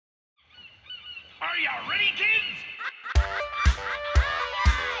you ready, kids?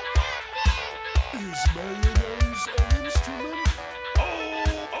 Is mayonnaise an instrument?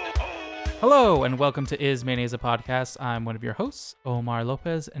 Hello, and welcome to Is Mayonnaise a Podcast. I'm one of your hosts, Omar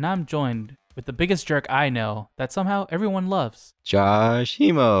Lopez, and I'm joined with the biggest jerk I know that somehow everyone loves. Josh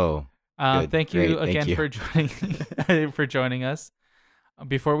Hemo. Good. Thank you Great. again Thank you. for joining us.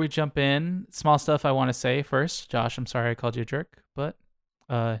 Before we jump in, small stuff I want to say first. Josh, I'm sorry I called you a jerk, but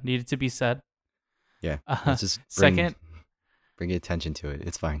needed to be said. Yeah. Let's just bring attention to it.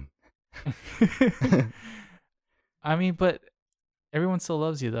 It's fine. I mean, but everyone still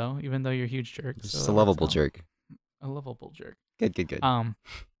loves you though, even though you're a huge jerk. Just a lovable jerk. A lovable jerk. Good.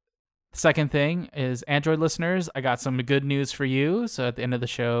 Second thing is, Android listeners, I got some good news for you. So at the end of the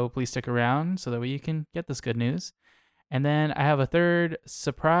show, please stick around so that way you can get this good news. And then I have a third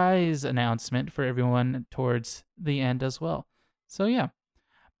surprise announcement for everyone towards the end as well. So yeah,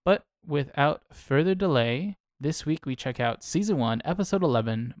 but without further delay, this week we check out Season 1, Episode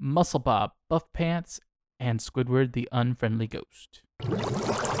 11, Muscle Bob, Buff Pants, and Squidward the Unfriendly Ghost.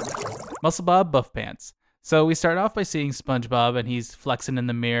 Muscle Bob, Buff Pants. So we start off by seeing SpongeBob, and he's flexing in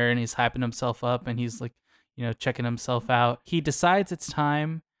the mirror, and he's hyping himself up, and he's like, checking himself out. He decides it's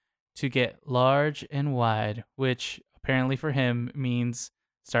time to get large and wide, which apparently for him means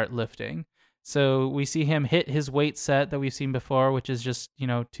start lifting. So we see him hit his weight set that we've seen before, which is just,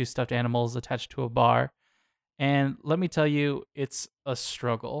 two stuffed animals attached to a bar. And let me tell you, it's a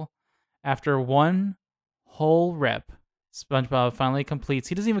struggle. After one whole rep, SpongeBob finally completes.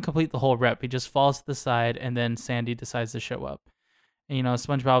 He doesn't even complete the whole rep. He just falls to the side, and then Sandy decides to show up. And,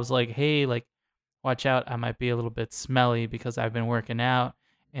 SpongeBob's like, hey, watch out. I might be a little bit smelly because I've been working out.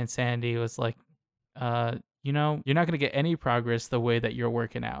 And Sandy was like, you're not going to get any progress the way that you're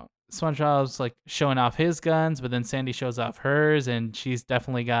working out. SpongeBob's like showing off his guns, but then Sandy shows off hers, and she's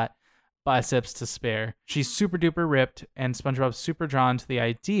definitely got biceps to spare. She's super duper ripped, and SpongeBob's super drawn to the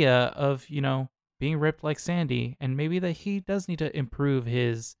idea of, being ripped like Sandy, and maybe that he does need to improve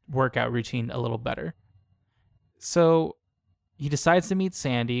his workout routine a little better. So he decides to meet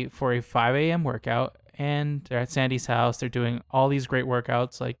Sandy for a 5 a.m. workout, and they're at Sandy's house. They're doing all these great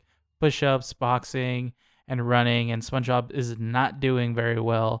workouts like push-ups, boxing, and running, and SpongeBob is not doing very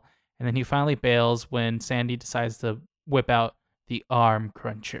well. And then he finally bails when Sandy decides to whip out the arm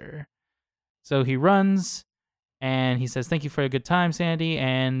cruncher. So he runs, and he says, "Thank you for a good time, Sandy,"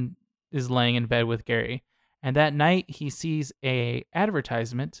 and is laying in bed with Gary. And that night, he sees a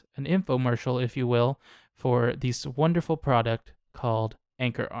advertisement, an infomercial, if you will, for this wonderful product called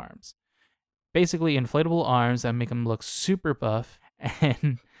Anchor Arms. Basically, inflatable arms that make him look super buff,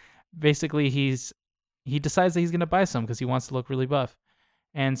 and basically he decides that he's going to buy some because he wants to look really buff.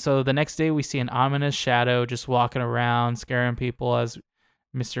 And so the next day, we see an ominous shadow just walking around, scaring people as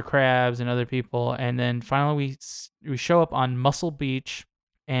Mr. Krabs and other people. And then finally, we show up on Muscle Beach,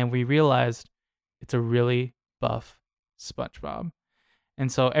 and we realized it's a really buff SpongeBob. And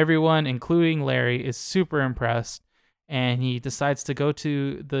so everyone, including Larry, is super impressed. And he decides to go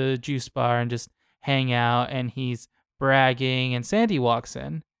to the juice bar and just hang out. And he's bragging. And Sandy walks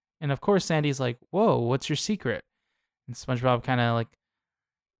in. And of course, Sandy's like, "Whoa, what's your secret?" And SpongeBob kind of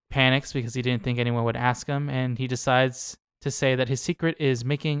panics because he didn't think anyone would ask him. And he decides to say that his secret is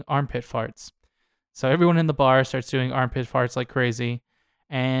making armpit farts. So everyone in the bar starts doing armpit farts like crazy.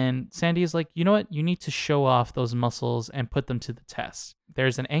 And Sandy is like, "You know what? You need to show off those muscles and put them to the test.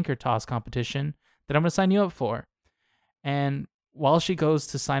 There's an anchor toss competition that I'm going to sign you up for." And while she goes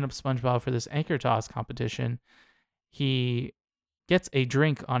to sign up SpongeBob for this anchor toss competition, he gets a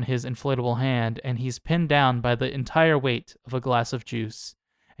drink on his inflatable hand, and he's pinned down by the entire weight of a glass of juice,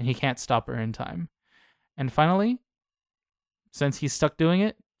 and he can't stop her in time. And finally, since he's stuck doing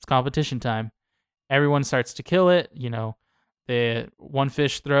it, it's competition time. Everyone starts to kill it, The one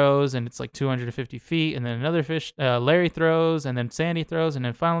fish throws, and it's 250 feet, and then another fish, Larry throws, and then Sandy throws, and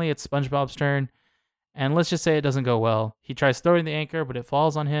then finally it's SpongeBob's turn. And let's just say it doesn't go well. He tries throwing the anchor, but it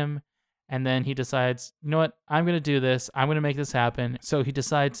falls on him, and then he decides, "You know what? I'm going to do this. I'm going to make this happen." So he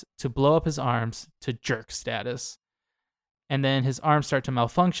decides to blow up his arms to jerk status. And then his arms start to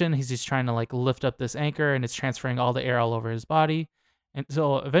malfunction. He's just trying to lift up this anchor, and it's transferring all the air all over his body. And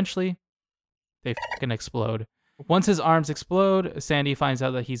so eventually they fucking explode. Once his arms explode, Sandy finds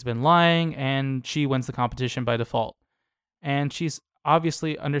out that he's been lying, and she wins the competition by default. And she's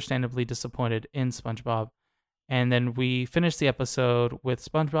obviously, understandably disappointed in SpongeBob. And then we finish the episode with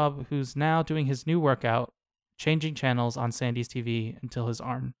SpongeBob, who's now doing his new workout, changing channels on Sandy's TV until his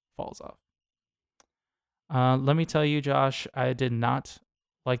arm falls off. Let me tell you, Josh, I did not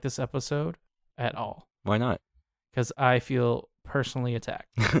like this episode at all. Why not? Because I feel personally attacked.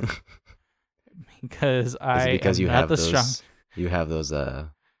 because Is I it because am you not have the strong. those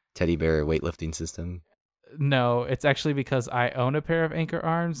teddy bear weightlifting system? No, it's actually because I own a pair of Anchor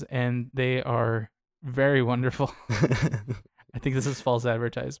arms and they are very wonderful. I think this is false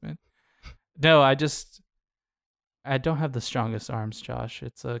advertisement. No, I don't have the strongest arms, Josh.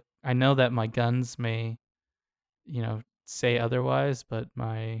 I know that my guns may, say otherwise, but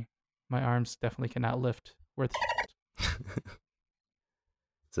my arms definitely cannot lift worth.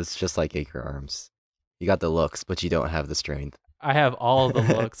 So it's just like Acre Arms. You got the looks, but you don't have the strength. I have all the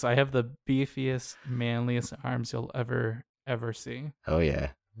looks. I have the beefiest, manliest arms you'll ever see. Oh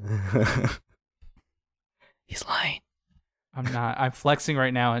yeah. He's lying. I'm not. I'm flexing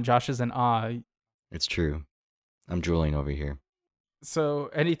right now, and Josh is in awe. It's true. I'm drooling over here. So,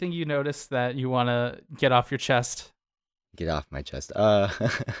 anything you notice that you want to get off your chest? Get off my chest.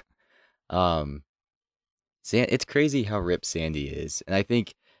 It's crazy how ripped Sandy is, and I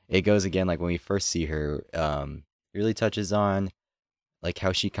think it goes again like when we first see her. It really touches on like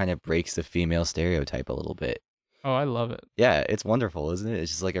how she kind of breaks the female stereotype a little bit. Oh, I love it. Yeah, it's wonderful, isn't it?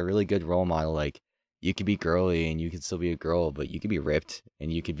 It's just like a really good role model. Like you could be girly and you could still be a girl, but you could be ripped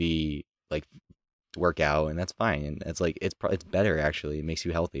and you could be like work out, and that's fine. And it's like it's better actually. It makes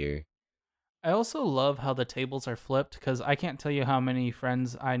you healthier. I also love how the tables are flipped because I can't tell you how many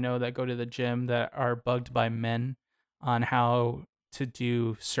friends I know that go to the gym that are bugged by men on how to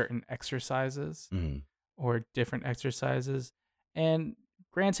do certain exercises or different exercises. And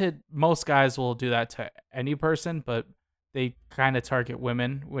granted, most guys will do that to any person, but they kind of target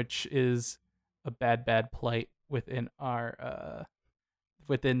women, which is a bad plight within our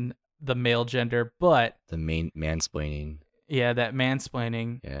within the male gender. But The main mansplaining. yeah, that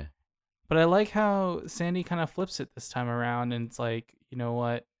mansplaining. Yeah. But I like how Sandy kind of flips it this time around, and it's like, you know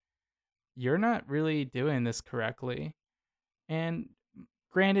what? You're not really doing this correctly. And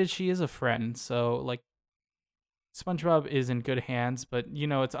granted, she is a friend, so like SpongeBob is in good hands, but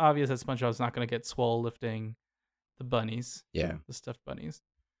it's obvious that SpongeBob's not going to get swole lifting the bunnies. Yeah. The stuffed bunnies.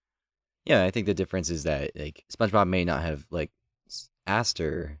 Yeah, I think the difference is that like SpongeBob may not have like asked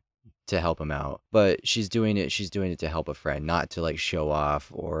her to help him out, but she's doing it to help a friend, not to like show off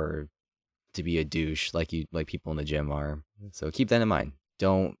or to be a douche like people in the gym are. So keep that in mind.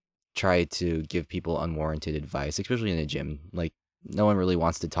 Don't try to give people unwarranted advice, especially in a gym. Like no one really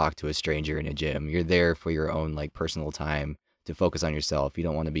wants to talk to a stranger in a gym. You're there for your own like personal time to focus on yourself. You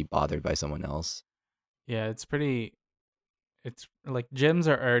don't want to be bothered by someone else. Yeah, it's like gyms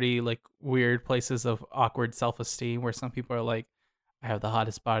are already like weird places of awkward self-esteem where some people are like, I have the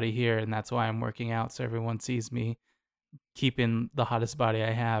hottest body here and that's why I'm working out so everyone sees me keeping the hottest body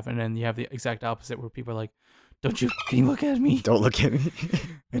I have. And then you have the exact opposite where people are like, don't you fucking look at me. Don't look at me.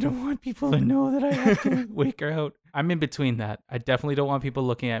 I don't want people to know that I have to wake her out. I'm in between that. I definitely don't want people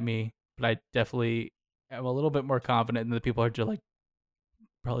looking at me, but I definitely am a little bit more confident in the people who are just like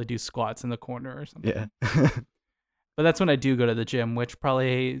probably do squats in the corner or something. Yeah. But that's when I do go to the gym, which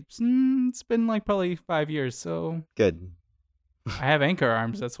probably it's been like probably 5 years. So Good. I have Anchor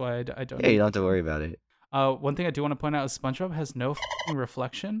arms. That's why I don't. Yeah, you don't have to worry about it. One thing I do want to point out is SpongeBob has no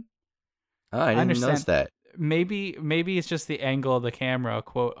reflection. Oh, I didn't notice that. Maybe it's just the angle of the camera,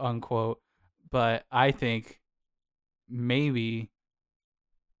 quote unquote. But I think maybe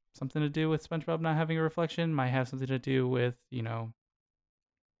something to do with SpongeBob not having a reflection might have something to do with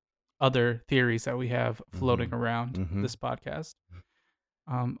other theories that we have floating around this podcast.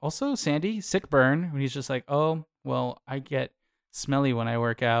 Also, Sandy, sick burn, when he's just like, oh, well, I get smelly when I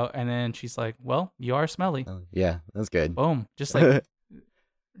work out. And then she's like, well, you are smelly. Yeah, that's good. Boom. Just like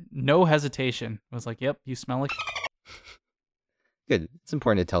no hesitation. It was like, yep, you smell like Good. It's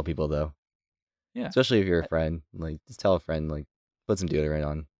important to tell people, though. Yeah. Especially if you're a friend. Like, just tell a friend, like, put some deodorant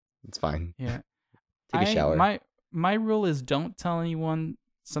on. It's fine. Yeah. Take a shower. My rule is don't tell anyone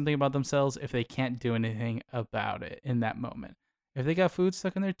something about themselves if they can't do anything about it in that moment. If they got food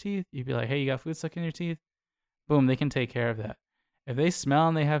stuck in their teeth, you'd be like, hey, you got food stuck in your teeth? Boom, they can take care of that. If they smell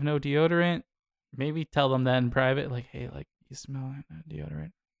and they have no deodorant, maybe tell them that in private, like, hey, like, you smell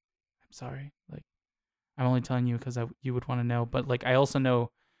deodorant. I'm sorry. Like, I'm only telling you because you would want to know. But, like, I also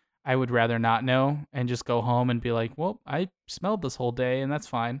know I would rather not know and just go home and be like, well, I smelled this whole day and that's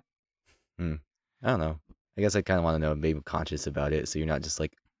fine. I don't know. I guess I kind of want to know, maybe conscious about it so you're not just,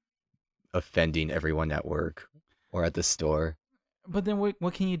 like, offending everyone at work or at the store. But then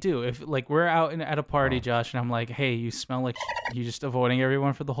what can you do? If, like, we're out at a party, Josh, and I'm like, hey, you smell like you just avoiding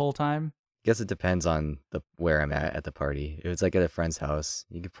everyone for the whole time? I guess it depends on where I'm at the party. If it's, like, at a friend's house,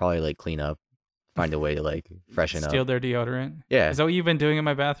 you could probably, like, clean up, find a way to, like, freshen up. Steal their deodorant? Yeah. Is that what you've been doing in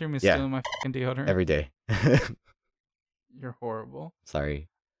my bathroom? Is stealing my fucking deodorant? Every day. You're horrible. Sorry.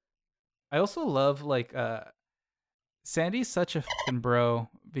 I also love like Sandy's such a fucking bro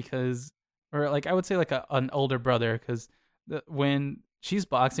because, or like I would say like an older brother because when she's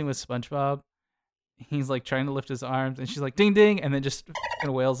boxing with SpongeBob, he's like trying to lift his arms and she's like ding ding and then just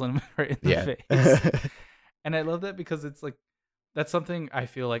fucking wails on him right in the Yeah. face. And I love that because it's like that's something I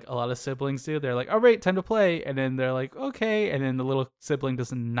feel like a lot of siblings do. They're like, all right, time to play, and then they're like, okay, and then the little sibling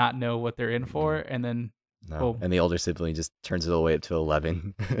does not know what they're in for, and then No. boom. And the older sibling just turns it all the way up to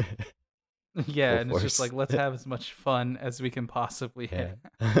 11. Yeah, Full and it's just force. like let's have as much fun as we can possibly Yeah.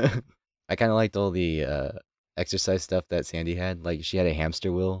 have. I kind of liked all the exercise stuff that Sandy had. Like she had a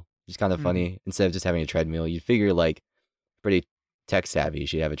hamster wheel, which is kind of Mhm. funny. Instead of just having a treadmill, you'd figure like pretty tech savvy,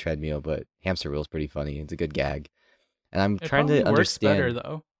 she'd have a treadmill, but hamster wheel's pretty funny. It's a good gag. And I'm It trying probably to works better understand.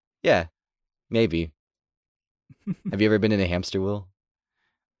 though. Yeah, maybe. Have you ever been in a hamster wheel?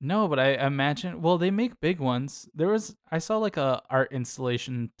 No, but I imagine. Well, they make big ones. I saw like a art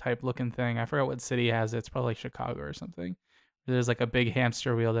installation type looking thing. I forgot what city has it. It's probably like Chicago or something. There's like a big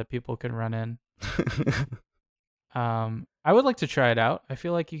hamster wheel that people can run in. I would like to try it out. I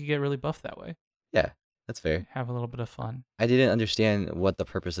feel like you could get really buff that way. Yeah, that's fair. Have a little bit of fun. I didn't understand what the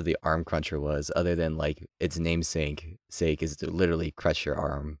purpose of the arm cruncher was, other than like its namesake is to literally crush your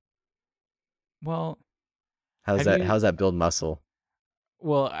arm. Well, How's Have that? you- How's that build muscle?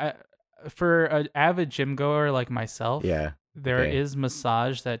 for an avid gym goer like myself, Yeah. there okay. is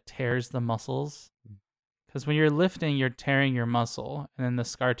massage that tears the muscles. Because when you're lifting, you're tearing your muscle, and then the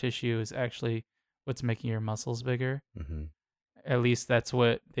scar tissue is actually what's making your muscles bigger. hmm At least that's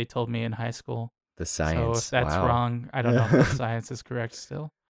what they told me in high school. The So science. if that's wow. wrong, I don't know if the science is correct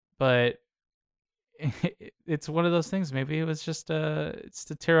still. But it's one of those things. Maybe it was just it's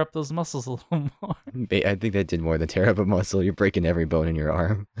to tear up those muscles a little more. I think that did more than tear up a muscle. You're breaking every bone in your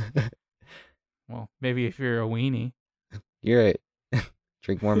arm. Well, maybe if you're a weenie. You're right.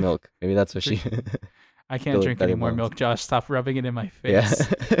 Drink more milk. Maybe that's what she. I can't Build drink better any more bones. milk, Josh. Stop rubbing it in my yeah.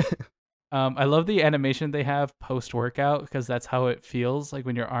 face. I love the animation they have post workout because that's how it feels like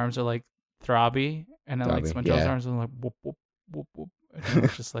when your arms are like throbby and then like Throbby, SpongeBob's yeah. arms are like whoop whoop whoop whoop. And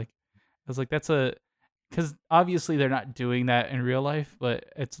it's just like I was like that's because obviously they're not doing that in real life, but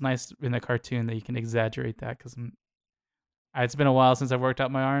it's nice in the cartoon that you can exaggerate that because it's been a while since I've worked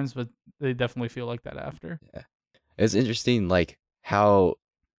out my arms, but they definitely feel like that after. It's interesting, like how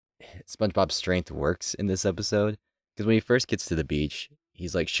SpongeBob's strength works in this episode. Because when he first gets to the beach,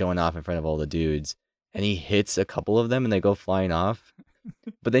 he's like showing off in front of all the dudes, and he hits a couple of them, and they go flying off.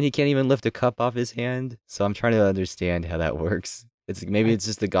 But then he can't even lift a cup off his hand. So I'm trying to understand how that works. It's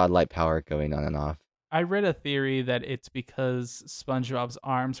just the godlike power going on and off. I read a theory that it's because SpongeBob's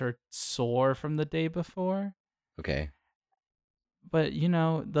arms are sore from the day before. Okay. But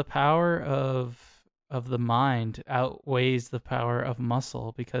the power of the mind outweighs the power of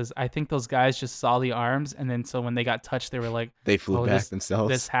muscle because I think those guys just saw the arms and then so when they got touched they were like, They flew Oh, back themselves.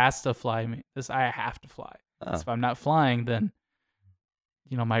 this has to fly me. I have to fly. Oh, If I'm not flying, then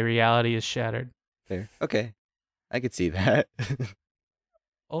my reality is shattered. fair. Okay. I could see that.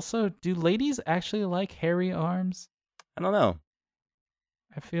 Also, do ladies actually like hairy arms? I don't know.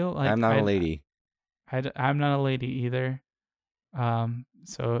 I feel like I'm not a lady. I'm not a lady either.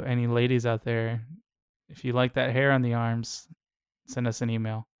 So any ladies out there, if you like that hair on the arms, send us an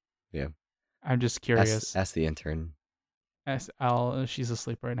email. Yeah. I'm just curious. Ask the intern. She's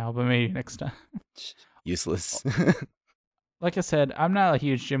asleep right now, but maybe next time. Useless. Like I said, I'm not a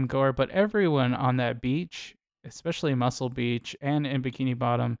huge gym goer, but everyone on that beach, especially Muscle Beach and in Bikini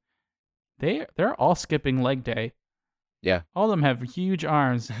Bottom, they're all skipping leg day. Yeah. All of them have huge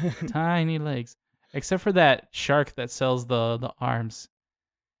arms, tiny legs, except for that shark that sells the arms.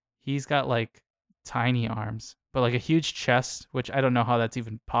 He's got like tiny arms, but like a huge chest, which I don't know how that's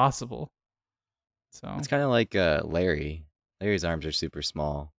even possible. So It's kind of like Larry. Larry's arms are super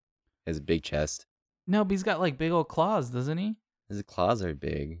small. He has a big chest. no, but he's got like big old claws, doesn't he? His claws are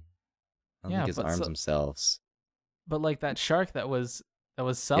big. I don't Yeah, think his but arms themselves. But like that shark that was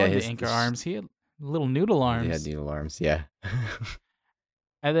selling his- the anchor the sh- arms, he had little noodle arms. He had needle arms. Yeah.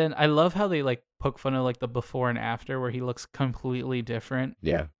 And then I love how they like poke fun of like the before and after where he looks completely different.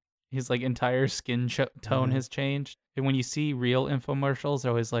 yeah. His like entire skin tone Mhm. has changed. And when you see real infomercials,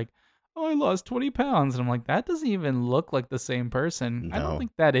 they're always like, "Oh, I lost 20 pounds," and I'm like, that doesn't even look like the same person. I don't No.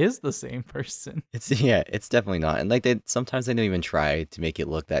 think that is the same person. It's definitely not. And like sometimes they don't even try to make it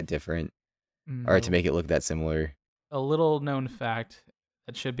look that different or to make it look that similar. A little known fact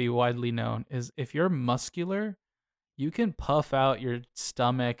that should be widely known is if you're muscular, you can puff out your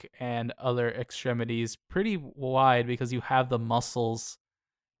stomach and other extremities pretty wide because you have the muscles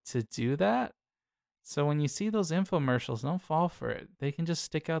to do that. So when you see those infomercials, don't fall for it. They can just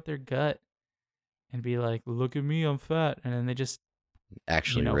stick out their gut and be like, "Look at me, I'm fat," and then they just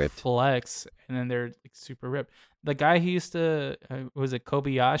Actually ripped. flex, and then they're like super ripped. The guy who used to was it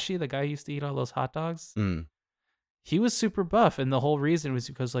Kobayashi? The guy who used to eat all those hot dogs. Mm. He was super buff, and the whole reason was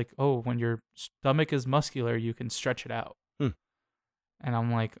because like, oh, when your stomach is muscular, you can stretch it out. Hmm. And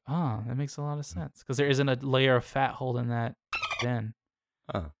I'm like, oh, that makes a lot of sense because there isn't a layer of fat holding that in.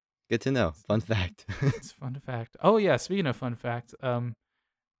 Oh, good to know. Fun fact. It's a fun fact. Oh yeah, speaking of fun fact,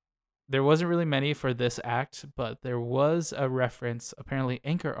 there wasn't really many for this act, but there was a reference. Apparently,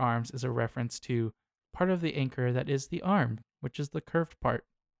 anchor arms is a reference to part of the anchor that is the arm, which is the curved part,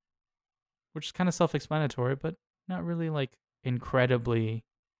 which is kind of self-explanatory, but not really like incredibly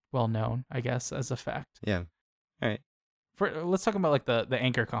well known, I guess, as a fact. Yeah. All right. Let's talk about like the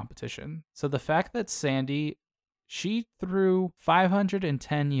anchor competition. So the fact that Sandy, she threw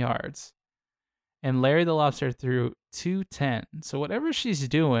 510 yards and Larry the Lobster threw 210. So whatever she's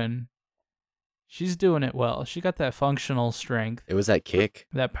doing it well. She got that functional strength, It was that kick.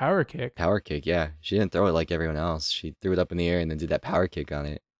 that power kick. Power kick, yeah. She didn't throw it like everyone else. She threw it up in the air and then did that power kick on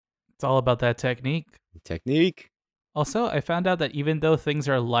it. It's all about that technique. Technique. Also, I found out that even though things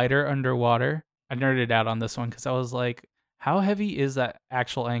are lighter underwater, I nerded out on this one because I was like, how heavy is that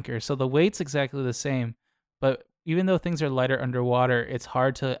actual anchor? So the weight's exactly the same, but even though things are lighter underwater, it's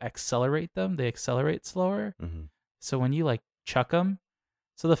hard to accelerate them. They accelerate slower. Mm-hmm. So when you like chuck them,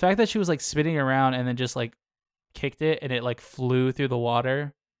 so the fact that she was like spinning around and then just like kicked it and it like flew through the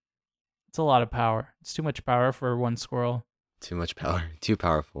water, it's a lot of power. It's too much power for one squirrel. Too much power. Too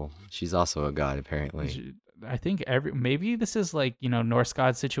powerful. She's also a god, apparently. I think maybe this is like, Norse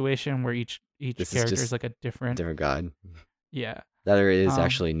god situation where each This is character just is like a different. god. Yeah. That or it is Um,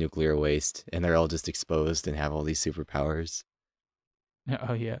 actually nuclear waste, and they're all just exposed and have all these superpowers.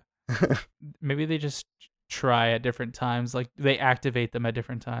 Oh yeah. Maybe they just try at different times. Like they activate them at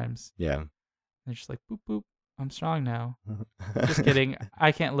different times. Yeah. They're just like boop boop. I'm strong now. Just kidding.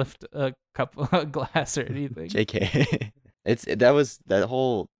 I can't lift a cup, a glass, or anything. JK. That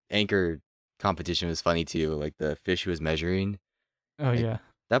whole anchor competition was funny too. Like the fish who was measuring. Oh Like, yeah.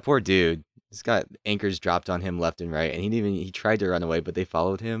 That poor dude. He's got anchors dropped on him left and right, and he tried to run away, but they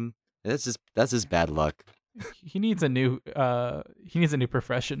followed him. That's just bad luck. He needs a new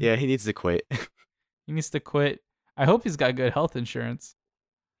profession. Yeah, he needs to quit. He needs to quit. I hope he's got good health insurance.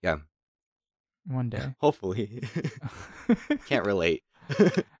 Yeah. One day. Hopefully. Can't relate.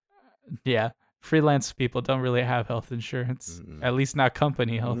 Yeah. Freelance people don't really have health insurance. Mm-mm. At least not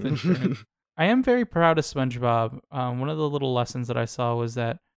company health insurance. I am very proud of SpongeBob. One of the little lessons that I saw was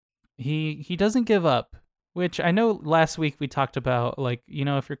that he doesn't give up, which I know last week we talked about, like,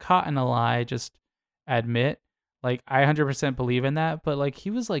 if you're caught in a lie, just admit. Like, I 100% believe in that, but like he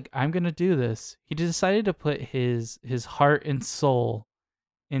was like, I'm going to do this. He decided to put his heart and soul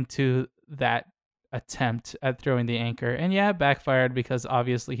into that attempt at throwing the anchor. And yeah, it backfired because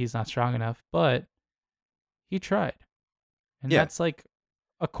obviously he's not strong enough, but he tried. And Yeah. that's like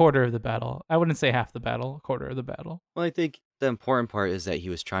a quarter of the battle. I wouldn't say half the battle, a quarter of the battle. Well, I think the important part is that he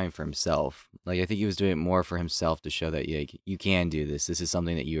was trying for himself. Like, I think he was doing it more for himself to show that you can do this. This is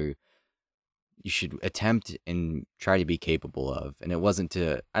something that you should attempt and try to be capable of. And it wasn't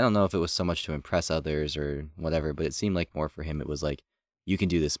I don't know if it was so much to impress others or whatever, but it seemed like more for him. It was like, you can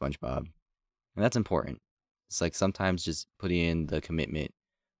do this, SpongeBob. And that's important. It's like sometimes just putting in the commitment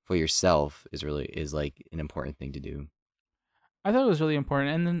for yourself is like an important thing to do. I thought it was really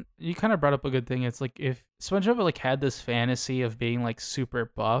important. And then you kind of brought up a good thing. It's like if SpongeBob like had this fantasy of being like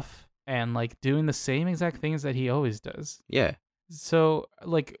super buff and like doing the same exact things that he always does. Yeah. So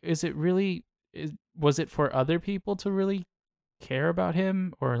like, was it for other people to really care about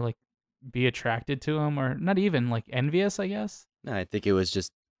him or like be attracted to him or not even like envious, I guess? No, I think it was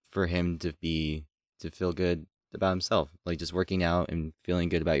just for him to feel good about himself, like just working out and feeling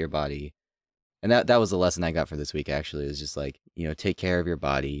good about your body. And that was the lesson I got for this week, actually. It was just like, take care of your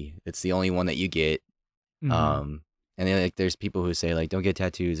body. It's the only one that you get. Mhm. And then, like, there's people who say, like, don't get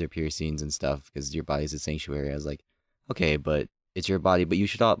tattoos or piercings and stuff because your body's a sanctuary. I was like, okay, but it's your body. But you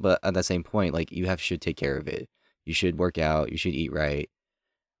should but at that same point, like, should take care of it. You should work out. You should eat right.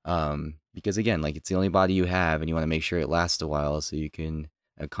 Because, again, like, it's the only body you have, and you want to make sure it lasts a while so you can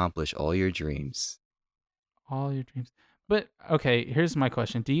accomplish all your dreams. All your dreams. But okay, here's my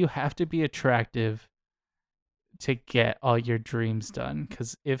question. Do you have to be attractive to get all your dreams done?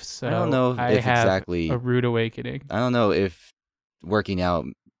 Because if so, I don't know I if have exactly. a rude awakening. I don't know if working out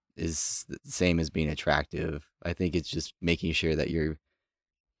is the same as being attractive. I think it's just making sure that you're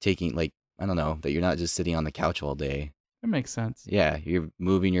taking, like, I don't know, that you're not just sitting on the couch all day. It makes sense. Yeah, you're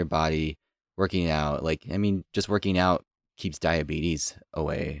moving your body, working out. Like, I mean, just working out keeps diabetes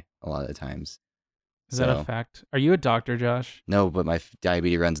away a lot of the times. Is that a So, fact? Are you a doctor, Josh? no, but my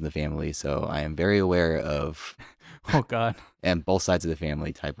diabetes runs in the family, so I am very aware of, Oh God. and both sides of the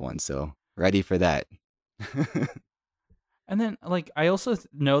family, type 1. So, ready for that. And then like I also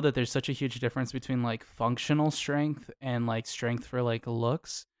know that there's such a huge difference between like functional strength and like strength for like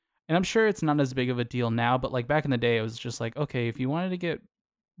looks. And I'm sure it's not as big of a deal now, but like back in the day it was just like, okay, if you wanted to get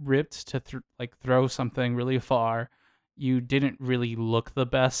ripped to like throw something really far, you didn't really look the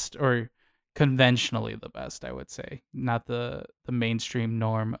best or conventionally the best, I would say. Not the mainstream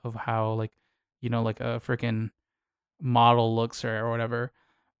norm of how like like a freaking model looks or whatever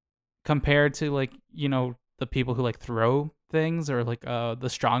compared to like the people who like throw things or like the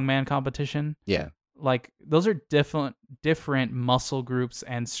strongman competition. Yeah. Like those are different muscle groups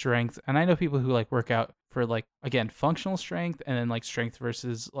and strength. And I know people who like work out for like again functional strength and then like strength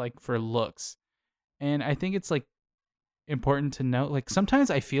versus like for looks. And I think it's like important to note like sometimes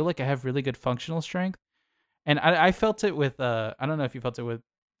I feel like I have really good functional strength. And I felt it with I don't know if you felt it with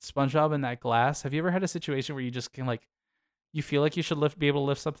SpongeBob in that glass. Have you ever had a situation where you just can like you feel like you should be able to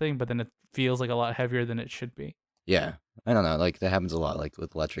lift something, but then it feels like a lot heavier than it should be? Yeah. I don't know. Like, that happens a lot, like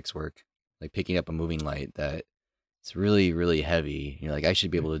with electrics work. Like, picking up a moving light that it's really, really heavy. You're like, I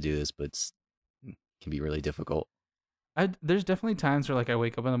should be able to do this, but can be really difficult. There's definitely times where like I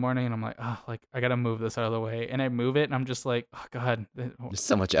wake up in the morning and I'm like, oh, like I gotta move this out of the way, and I move it, and I'm just like, oh God, Just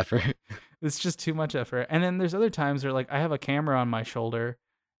so much effort. it's just too much effort. And then there's other times where like I have a camera on my shoulder,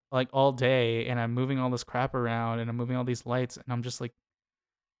 like all day, and I'm moving all this crap around, and I'm moving all these lights, and I'm just like,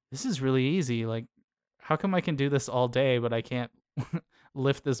 this is really easy. Like, how come I can do this all day, but I can't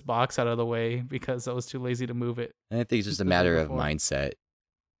lift this box out of the way because I was too lazy to move it And I think it's just a the day matter of before? mindset.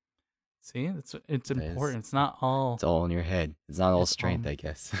 See, it's It is. important. It's not all. It's all in your head. It's not all It's strength, all- I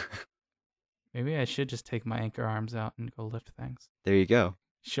guess. Maybe I should just take my anchor arms out and go lift things. There you go.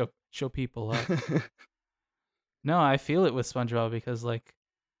 Show people up. No, I feel it with SpongeBob because like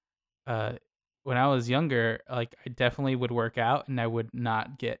when I was younger, like I definitely would work out and I would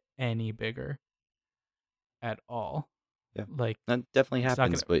not get any bigger at all. Yeah. Like That definitely It's not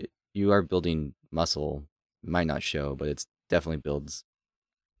happens, but you are building muscle. Might not show, but it's definitely builds.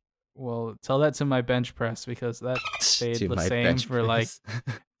 well, tell that to my bench press because that stayed To the my same bench for like press.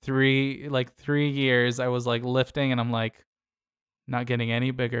 3 years. I was like lifting and I'm like not getting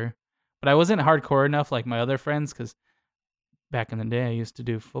any bigger. But I wasn't hardcore enough like my other friends cuz back in the day I used to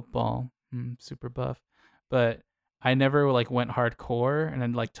do football, super buff. But I never like went hardcore and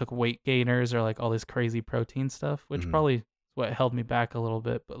then like took weight gainers or like all this crazy protein stuff, which Mhm. probably is what held me back a little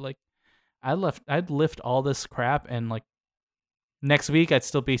bit. But like I'd lift all this crap and like next week I'd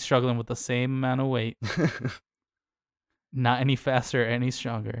still be struggling with the same amount of weight, not any faster or any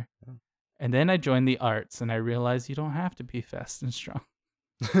stronger. Oh. And then I joined the arts and I realized you don't have to be fast and strong.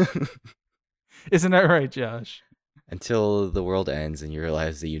 Isn't that right, Josh? Until the world ends and you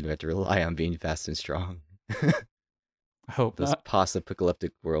realize that you have to rely on being fast and strong. I hope This not.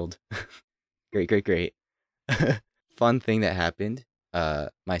 post-apocalyptic world. Great. Fun thing that happened. My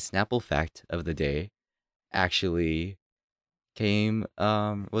Snapple fact of the day actually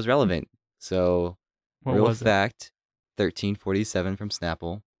was relevant. So, What real was it? fact, 1347 from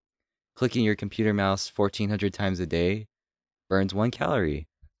Snapple. Clicking your computer mouse 1,400 times a day burns 1 calorie.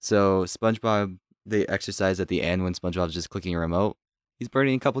 So, SpongeBob, the exercise at the end when SpongeBob's just clicking a remote, he's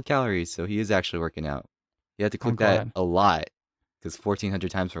burning a couple calories. So, he is actually working out. You have to click that glad. a lot because 1,400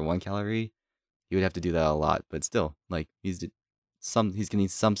 times for 1 calorie, you would have to do that a lot. But still, like he's getting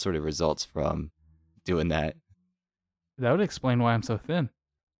some sort of results from doing that. That would explain why I'm so thin.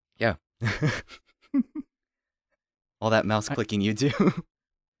 Yeah. All that mouse clicking you do.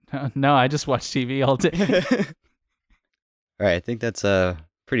 No, I just watch TV all day. All right, I think that's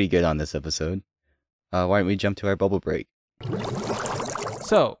pretty good on this episode. Why don't we jump to our bubble break?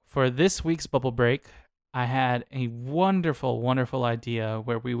 So, for this week's bubble break, I had a wonderful, wonderful idea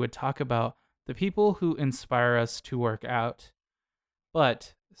where we would talk about the people who inspire us to work out.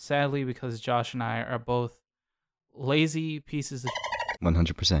 But sadly, because Josh and I are both lazy pieces of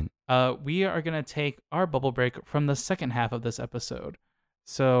 100%. we are going to take our bubble break from the second half of this episode.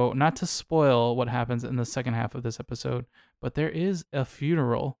 So, not to spoil what happens in the second half of this episode, but there is a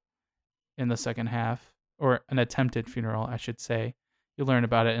funeral in the second half, or an attempted funeral, I should say. You'll learn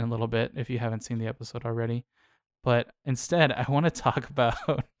about it in a little bit if you haven't seen the episode already. But instead, I want to talk about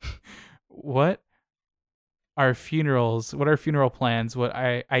what our funeral plans,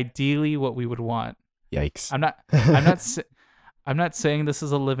 ideally what we would want. Yikes. I'm not saying this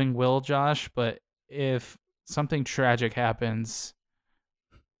is a living will, Josh, but if something tragic happens,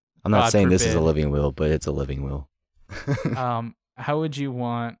 I'm not God saying this is a forbid. living will, but it's a living will. How would you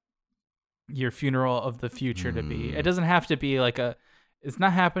want your funeral of the future to be? It Hmm. doesn't have to be like a. It's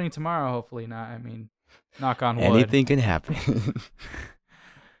not happening tomorrow. Hopefully not. I mean, knock on wood. Anything can happen.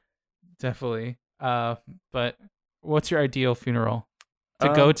 Definitely. But what's your ideal funeral to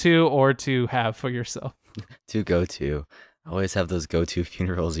go Um, to or to have for yourself? to go to. Always have those go-to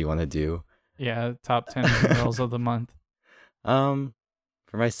funerals you want to do. Yeah, top 10 funerals of the month.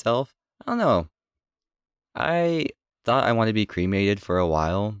 For myself, I don't know. I thought I wanted to be cremated for a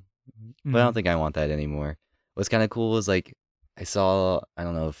while, but I don't Mhm. think I want that anymore. What's kind of cool was like I saw, I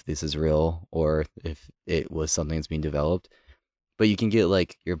don't know if this is real or if it was something that's being developed, but you can get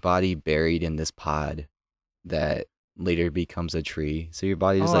like your body buried in this pod that later becomes a tree. So your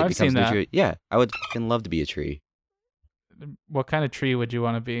body just Oh, like I've seen becomes a that. tree. Yeah, I would fucking love to be a tree. What kind of tree would you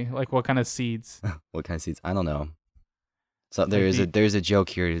want to be? Like what kind of seeds? What kind of seeds? I don't know. So Like there's a joke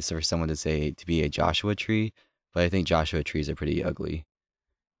here for someone to say to be a Joshua tree, but I think Joshua trees are pretty ugly.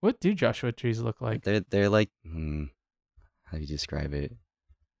 what do Joshua trees look like? They're like how do you describe it?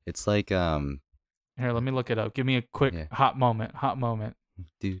 It's like Here, let me look it up. Give me a quick Yeah. hot moment. Hot moment.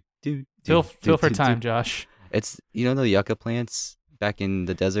 do Feel for time, Josh. It's the yucca plants back in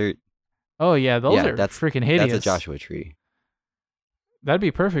the desert. Oh yeah, those Yeah, are that's freaking hideous. That's a Joshua tree. That'd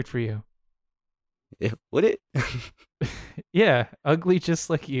be perfect for you. Would it? Yeah, ugly just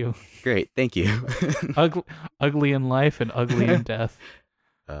like you. Great, thank you. Ugly in life and ugly in death.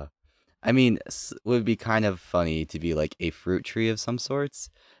 I mean, it would be kind of funny to be like a fruit tree of some sorts,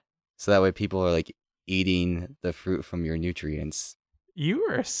 so that way people are like eating the fruit from your nutrients. You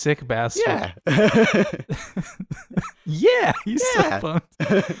are a sick bastard. Yeah. Yeah, he's Yeah. so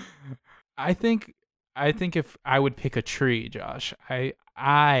pumped. I think if I would pick a tree, Josh,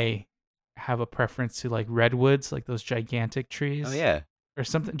 I have a preference to like redwoods, like those gigantic trees. Oh yeah. Or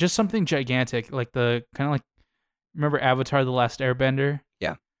something, just something gigantic, like the kind of like, remember Avatar: The Last Airbender?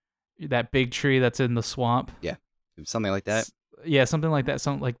 Yeah. That big tree that's in the swamp. Something like that. Yeah, something like that.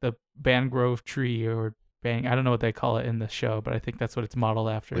 Something like the Bangrove tree or Bang. I don't know what they call it in the show, but I think that's what it's modeled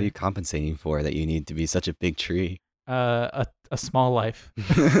after. What are you compensating for that you need to be such a big tree? A small life.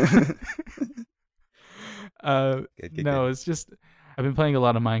 Good, No, good. it's just I've been playing a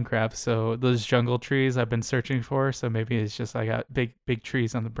lot of Minecraft, so those jungle trees I've been searching for. So maybe it's just I got big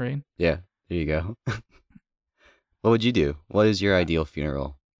trees on the brain. Yeah, there you go. What would you do? What is your ideal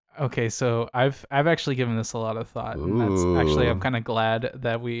funeral? Okay, so I've actually given this a lot of thought, and that's actually I'm Ooh. kind of glad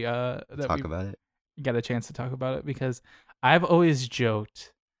that we Talk about it. got a chance to talk about it because I've always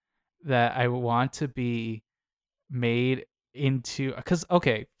joked that I want to be made into because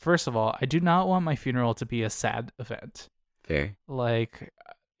okay, first of all, I do not want my funeral to be a sad event. Fair. Like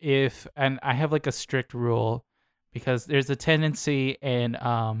if and I have like a strict rule because there's a tendency in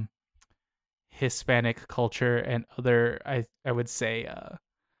Hispanic culture and other I would say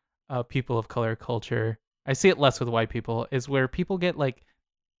people of color culture. I see it less with white people is where people get like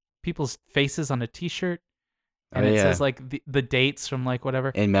people's faces on a t-shirt and Oh it yeah. says like the dates from like whatever.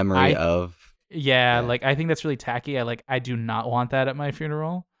 In memory of. Yeah, Yeah. like I think that's really tacky. I do not want that at my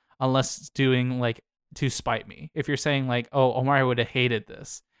funeral unless it's doing like to spite me. If you're saying like, "Oh, Omar would have hated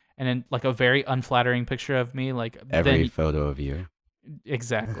this." And then like a very unflattering picture of me like Every then photo of you.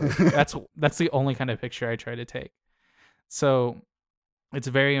 exactly. That's the only kind of picture I try to take. So, it's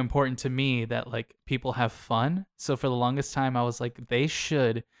very important to me that like people have fun. So for the longest time I was like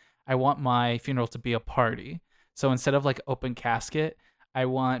I want my funeral to be a party. So instead of like open casket, I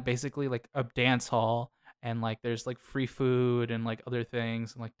want basically like a dance hall and like there's like free food and like other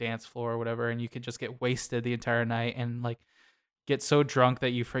things and like dance floor or whatever and you could just get wasted the entire night and like get so drunk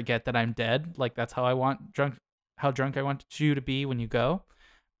that you forget that I'm dead. Like that's how how drunk I want you to be when you go.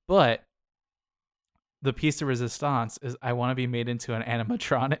 But the piece de resistance is I want to be made into an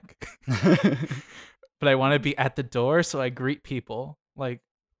animatronic, but I want to be at the door so I greet people like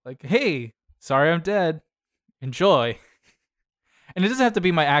hey, sorry I'm dead. Enjoy. And it doesn't have to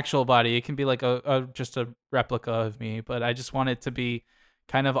be my actual body. It can be like a just a replica of me, but I just want it to be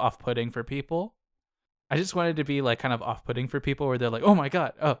kind of off-putting for people. I just wanted to be like kind of off-putting for people where they're like, "Oh my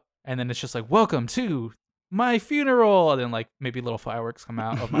god." Oh, and then it's just like, "Welcome to my funeral." And then like maybe little fireworks come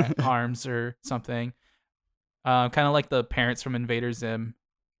out of my arms or something. Kind of like the parents from Invader Zim,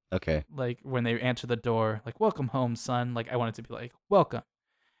 Okay. like when they answer the door, like "Welcome home, son." Like I want it to be like "Welcome,"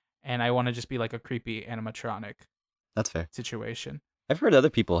 and I want to just be like a creepy animatronic That's fair. situation. I've heard other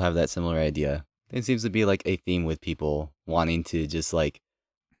people have that similar idea. It seems to be like a theme with people wanting to just like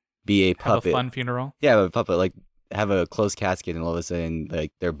be a Have puppet. a fun funeral. Yeah, a puppet, like have a closed casket and all of a sudden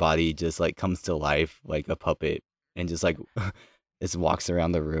like their body just like comes to life like a puppet and just like Just walks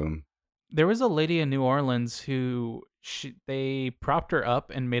around the room. There was a lady in New Orleans who they propped her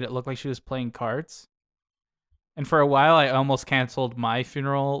up and made it look like she was playing cards. And for a while, I almost canceled my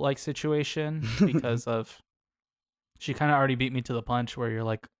funeral like situation because of she kind of already beat me to the punch where you're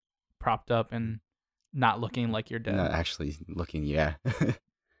like propped up and not looking like you're dead. Not actually looking, yeah.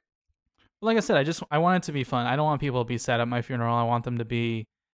 Like I said, I want it to be fun. I don't want people to be sad at my funeral. I want them to be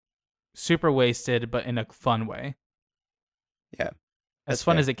super wasted, but in a fun way. Yeah, As that's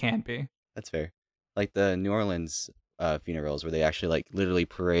fun fair. as it can be. That's fair. Like the New Orleans funerals where they actually like literally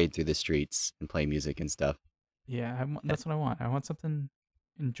parade through the streets and play music and stuff. Yeah, that's what I want. I want something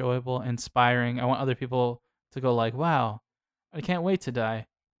enjoyable, inspiring. I want other people to go like, "Wow, I can't wait to die.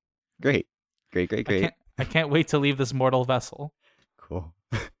 Great. Great. I can't wait to leave this mortal vessel." Cool.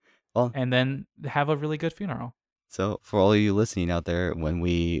 Well, And then have a really good funeral. so for all of you listening out there, when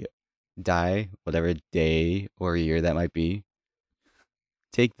we die, whatever day or year that might be,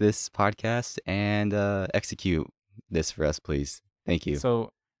 take this podcast and execute this for us, please. Thank you.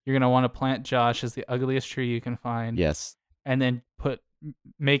 So you're gonna want to plant Josh as the ugliest tree you can find, Yes, and then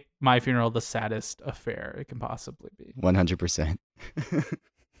make my funeral the saddest affair it can possibly be. 100%.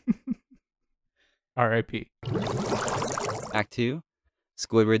 R.I.P. Act 2,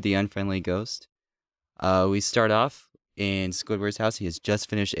 Squidward the Unfriendly Ghost. We start off in Squidward's house. He has just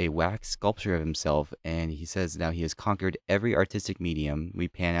finished a wax sculpture of himself, and he says now he has conquered every artistic medium. We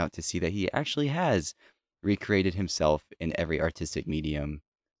pan out to see that he actually has recreated himself in every artistic medium.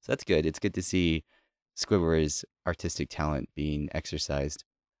 So that's good. It's good to see Squidward's artistic talent being exercised.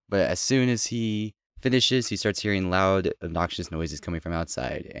 But as soon as he finishes, he starts hearing loud, obnoxious noises coming from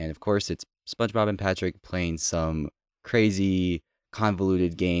outside. And of course, it's SpongeBob and Patrick playing some crazy,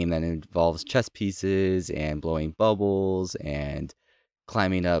 convoluted game that involves chess pieces and blowing bubbles and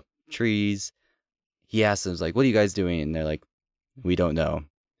climbing up trees. He asks them, like, what are you guys doing? And they're like, we don't know.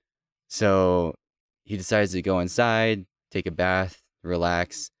 So he decides to go inside, take a bath,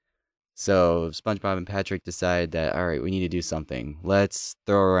 relax. So SpongeBob and Patrick decide that, all right, we need to do something. Let's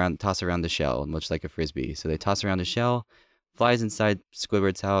toss around the shell, much like a frisbee. So they toss around the shell, flies inside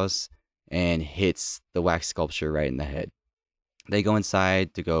Squidward's house, and hits the wax sculpture right in the head. They go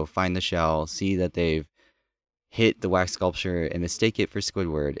inside to go find the shell, see that they've hit the wax sculpture and mistake it for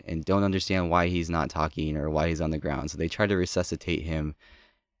Squidward and don't understand why he's not talking or why he's on the ground. So they try to resuscitate him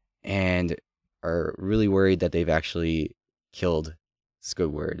and are really worried that they've actually killed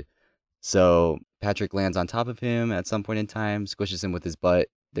Squidward. So Patrick lands on top of him at some point in time, squishes him with his butt.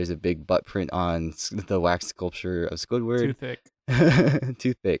 There's a big butt print on the wax sculpture of Squidward. Too thick.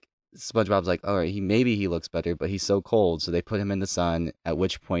 Too thick. SpongeBob's like, all right, maybe he looks better, but he's so cold. So they put him in the sun, at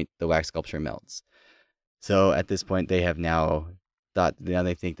which point the wax sculpture melts. So at this point, they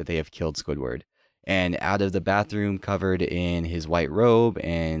think that they have killed Squidward. And out of the bathroom, covered in his white robe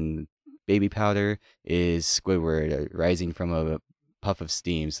and baby powder, is Squidward rising from a puff of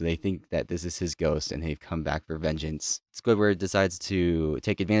steam. So they think that this is his ghost and they've come back for vengeance. Squidward decides to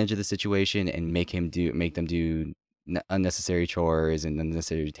take advantage of the situation and make them do unnecessary chores and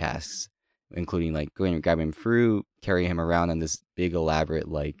unnecessary tasks, including like going and grabbing fruit, carry him around on this big elaborate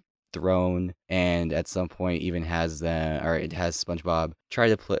like throne, and at some point even has SpongeBob try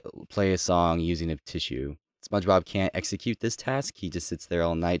to play a song using a tissue. SpongeBob can't execute this task. He just sits there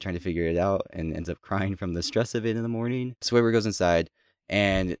all night trying to figure it out and ends up crying from the stress of it in the morning. Squidward goes inside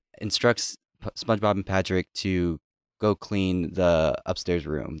and instructs SpongeBob and Patrick to go clean the upstairs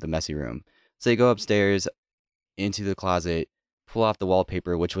room, the messy room. So they go upstairs into the closet, pull off the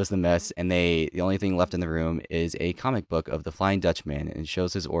wallpaper, which was the mess, and the only thing left in the room is a comic book of the Flying Dutchman, and it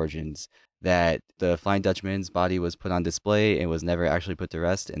shows his origins, that the Flying Dutchman's body was put on display and was never actually put to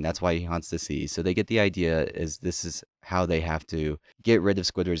rest, and that's why he haunts the sea. So they get the idea is this is how they have to get rid of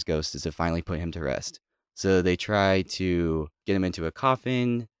Squidward's ghost, is to finally put him to rest. So they try to get him into a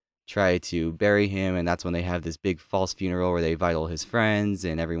coffin, try to bury him, and that's when they have this big false funeral where they invite all his friends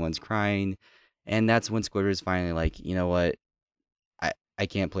and everyone's crying. And that's when Squidward's finally like, you know what? I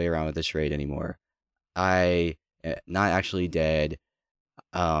can't play around with this charade anymore. I am not actually dead.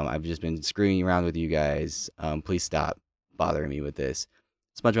 I've just been screwing around with you guys. Please stop bothering me with this.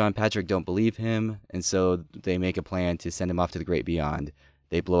 SpongeBob and Patrick don't believe him, and so they make a plan to send him off to the great beyond.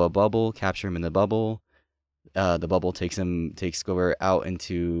 They blow a bubble, capture him in the bubble. The bubble takes Squidward out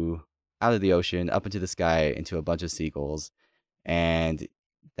of the ocean, up into the sky, into a bunch of seagulls, and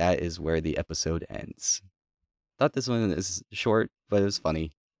that is where the episode ends. Thought this one is short, but it was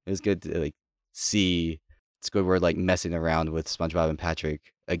funny. It was good to like see Squidward like messing around with SpongeBob and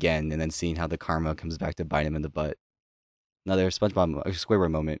Patrick again, and then seeing how the karma comes back to bite him in the butt. Another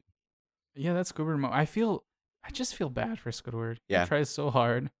Squidward moment. Yeah, that's Squidward moment. I feel I just feel bad for Squidward. Yeah. He tries so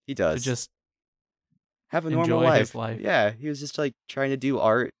hard He to does. just Have a normal enjoy life. his life. Yeah, he was just like trying to do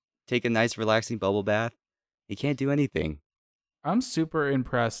art, take a nice relaxing bubble bath. He can't do anything. I'm super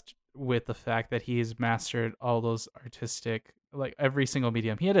impressed with the fact that he's mastered all those artistic, like every single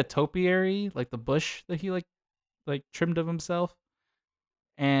medium. He had a topiary, like the bush that he like trimmed of himself,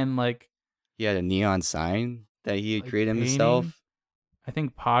 and like He had a neon sign that he had Like created painting. himself. I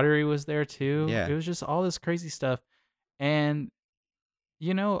think pottery was there too. Yeah. It was just all this crazy stuff. And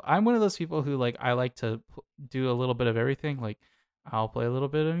I'm one of those people who like I like to do a little bit of everything. Like I'll play a little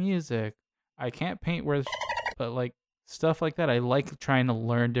bit of music. I can't paint worth but like stuff like that. I like trying to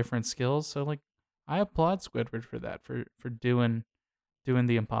learn different skills. So like I applaud Squidward for that, for doing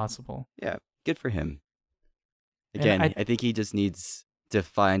the impossible. Yeah, good for him. And Again, I think he just needs to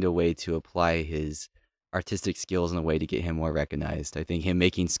find a way to apply his artistic skills in a way to get him more recognized. I think him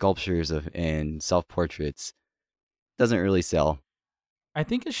making sculptures and self-portraits doesn't really sell. I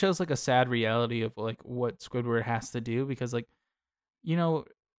think it shows like a sad reality of like what Squidward has to do because like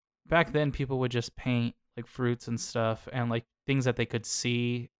back then people would just paint like fruits and stuff and like things that they could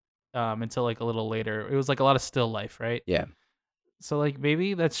see until like a little later. It was like a lot of still life, right? Yeah. So like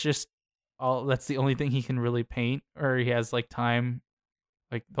maybe that's the only thing he can really paint, or he has like time,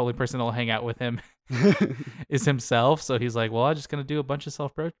 like the only person that'll hang out with him is himself. So he's like, well, I'm just gonna do a bunch of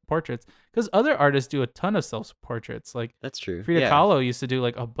self portraits because other artists do a ton of self portraits. Like That's true. Frida Yeah. Kahlo used to do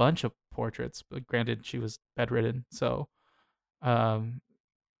like a bunch of portraits, but granted she was bedridden. So, but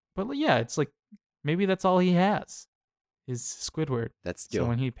yeah, it's like maybe that's all he has is Squidward. That's So skill.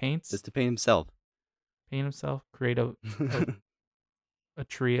 when he paints, Just to paint himself. paint himself, create a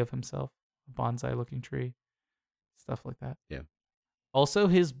tree of himself, a bonsai looking tree, stuff like that. Yeah. Also,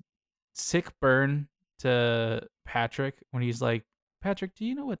 his sick burn to Patrick when he's like, Patrick, do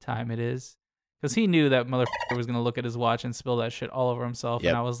you know what time it is? Because he knew that motherfucker was going to look at his watch and spill that shit all over himself. Yep.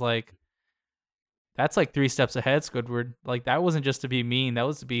 And I was like, that's like 3 steps ahead, Squidward. Like, that wasn't just to be mean. That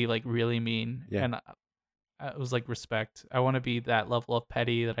was to be like really mean. Yeah. And it was like respect. I want to be that level of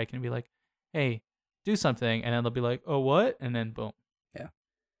petty that I can be like, hey, do something. And then they'll be like, oh, what? And then boom.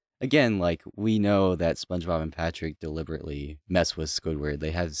 Again, like, we know that SpongeBob and Patrick deliberately mess with Squidward. They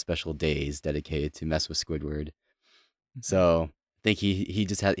have special days dedicated to mess with Squidward. So I think he's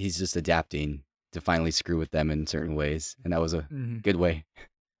just adapting to finally screw with them in certain ways, and that was a Mhm. good way.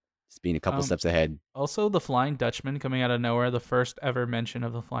 Just being a couple steps ahead. Also, the Flying Dutchman coming out of nowhere, the first ever mention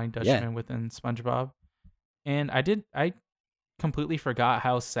of the Flying Dutchman within SpongeBob. And I completely forgot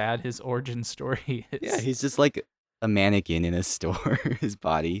how sad his origin story is. Yeah, he's just like a mannequin in a store, his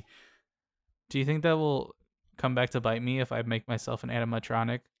body. Do you think that will come back to bite me if I make myself an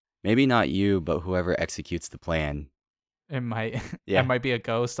animatronic? Maybe not you, but whoever executes the plan. It might. Yeah. I might be a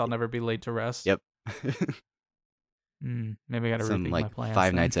ghost. I'll never be laid to rest. Yep. Maybe I gotta Some rethink like my plans.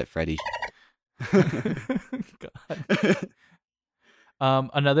 Five then. Nights at Freddy's. God.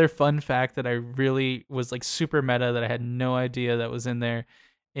 Another fun fact that I really was like super meta that I had no idea that was in there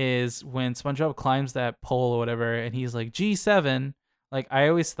is when SpongeBob climbs that pole or whatever, and he's like G7. Like I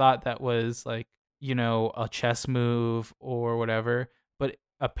always thought that was like a chess move or whatever, but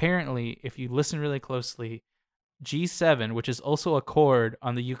apparently if you listen really closely, G7, which is also a chord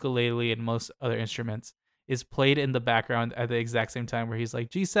on the ukulele and most other instruments, is played in the background at the exact same time where he's like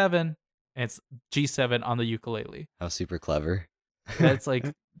G7, and it's G7 on the ukulele. How super clever. That's like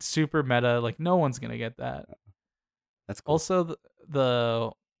super meta. Like no one's gonna get that. That's cool. Also,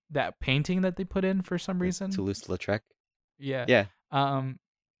 that painting that they put in for some reason. Toulouse-Lautrec. Yeah. Yeah.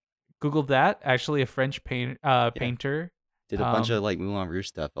 Googled that. Actually, a French painter. Did a bunch of like Moulin Rouge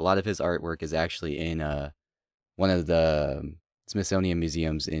stuff. A lot of his artwork is actually in one of the Smithsonian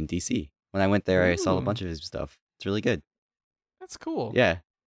museums in DC. When I went there, I saw a Ooh. bunch of his stuff. It's really good. That's cool. Yeah.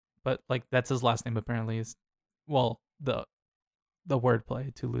 But like that's his last name apparently is, well, the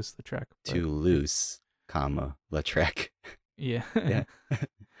wordplay Toulouse-Lautrec. but- Toulouse, Lautrec. Yeah. Yeah.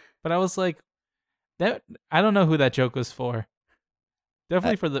 But I was like, that I don't know who that joke was for.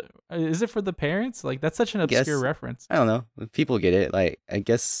 Definitely for the. Is it for the parents? Like that's such an guess- obscure reference. I don't know. People get it. Like, I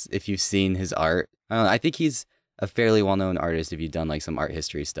guess if you've seen his art, I don't know. I think he's a fairly well-known artist if you've done like some art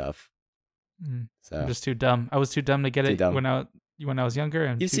history stuff. Mm. So I'm just too dumb. I was too dumb to get Too it dumb. when I was younger.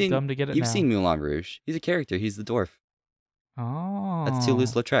 I'm You've too seen- dumb to get it you've now. seen Moulin Rouge. He's a character. He's the dwarf. Oh, That's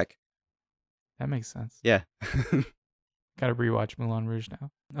Toulouse-Lautrec. That makes sense. Yeah. Gotta rewatch Moulin Rouge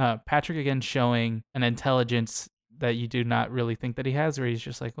now. Patrick again showing an intelligence that you do not really think that he has, where he's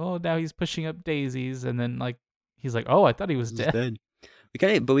just like, oh, now he's pushing up daisies, and then like he's like, oh, I thought he was He's dead. dead.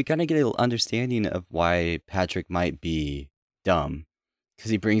 We kind of get an understanding of why Patrick might be dumb,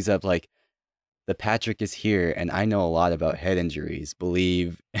 because he brings up like, the Patrick is here, and I know a lot about head injuries.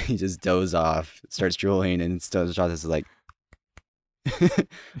 Believe he just doze off, starts drooling, and Josh is like,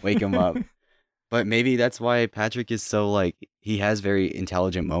 wake him up. But maybe that's why Patrick is so like he has very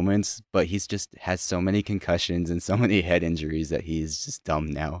intelligent moments, but he's just has so many concussions and so many head injuries that he's just dumb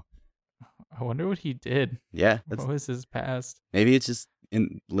now. I wonder what he did. Yeah, What was his past? maybe it's just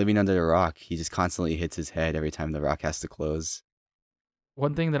in living under a rock. He just constantly hits his head every time the rock has to close.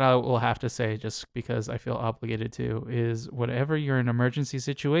 One thing that I will have to say, just because I feel obligated to, is whatever you're in an emergency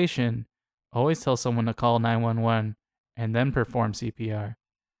situation, always tell someone to call 911 and then perform CPR.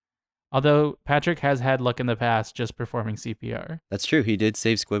 Although Patrick has had luck in the past just performing CPR. That's true. He did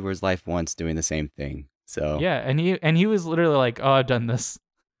save Squidward's life once doing the same thing. So Yeah, and he was literally like, "Oh, I've done this,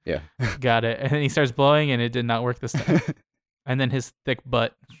 yeah. got it," and then he starts blowing, and it did not work this time. And then his thick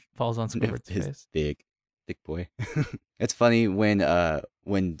butt falls on Squidward's His face. thick boy. It's funny when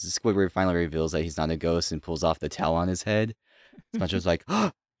Squidward finally reveals that he's not a ghost and pulls off the towel on his head. SpongeBob's like,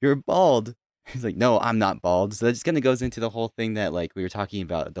 "Oh, you're bald." He's like, "No, I'm not bald." So that just kind of goes into the whole thing that like we were talking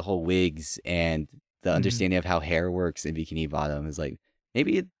about, the whole wigs and the Mhm. understanding of how hair works in Bikini Bottom is like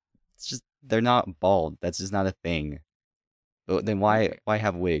maybe it's just they're not bald. That's just not a thing. But then why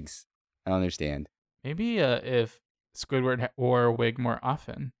have wigs? I don't understand. Maybe if Squidward wore a wig more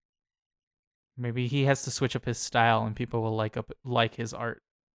often, maybe he has to switch up his style, and people will like his art.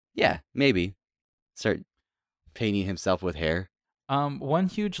 Yeah, maybe start painting himself with hair. One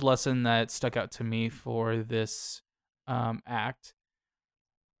huge lesson that stuck out to me for this act,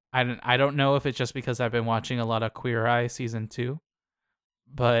 I don't know if it's just because I've been watching a lot of Queer Eye season 2,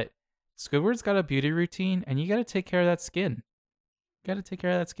 but Squidward's got a beauty routine, and you got to take care of that skin. Got to take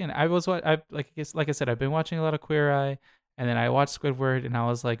care of that skin. Like I said, I've been watching a lot of Queer Eye, and then I watched Squidward, and I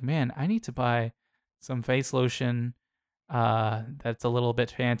was like, man, I need to buy some face lotion that's a little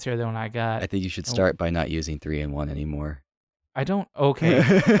bit fancier than what I got. I think you should start by not using 3-in-1 anymore. I don't. Okay.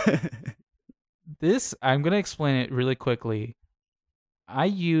 This, I'm going to explain it really quickly. I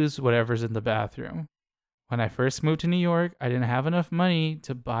use whatever's in the bathroom. When I first moved to New York, I didn't have enough money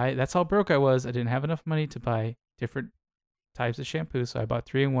to buy. That's how broke I was. I didn't have enough money to buy different types of shampoo, so I bought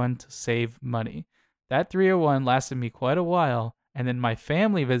 3-in-1 to save money. That 3-in-1 lasted me quite a while, and then my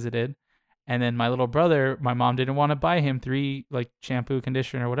family visited, and then my little brother, my mom didn't want to buy him 3 like shampoo,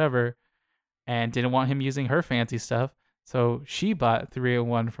 conditioner, or whatever, and didn't want him using her fancy stuff. So she bought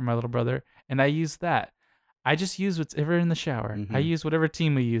 3-in-1 for my little brother, and I used that. I just use whatever in the shower. I Mhm. use whatever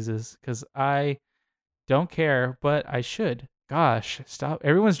Timu uses because I don't care, but I should. Gosh, stop.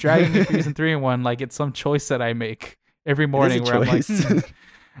 Everyone's dragging me for using 3-in-1 like it's some choice that I make every morning where choice. I'm like,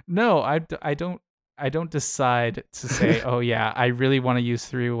 no, I don't decide to say, oh yeah, I really want to use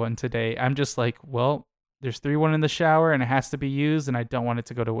 3-in-1 today. I'm just like, well, there's 3-in-1 in the shower and it has to be used, and I don't want it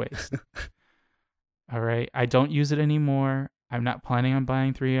to go to waste. All right. I don't use it anymore. I'm not planning on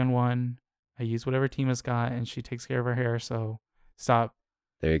buying 3-in-1. I use whatever Tima's got, and she takes care of her hair. So stop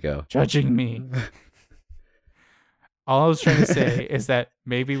There you go. judging me. All I was trying to say is that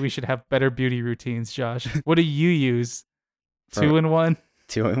maybe we should have better beauty routines, Josh. What do you use? For- 2-in-1?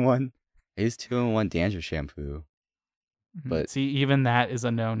 2-in-1. I use 2-in-1 dandruff shampoo. But- See, even that is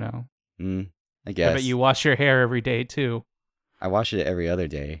a no-no. I I guess. bet you wash your hair every day too. I wash it every other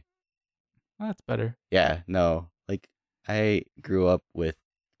day. Well, that's better. Yeah, no. Like I grew up with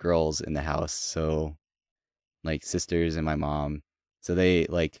girls in the house, so like sisters and my mom. So they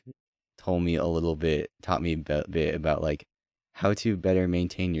like told me a little bit, taught me a bit about like how to better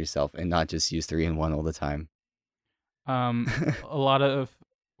maintain yourself and not just use 3-in-1 all the time. A lot of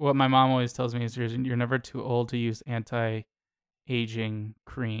what my mom always tells me is you're never too old to use anti-aging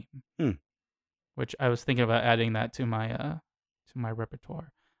cream. Which I was thinking about adding that to my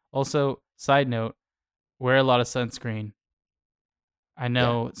repertoire. Also, side note, wear a lot of sunscreen. I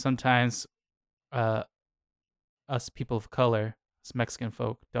know sometimes us people of color, us Mexican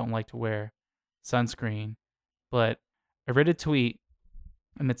folk, don't like to wear sunscreen, but I read a tweet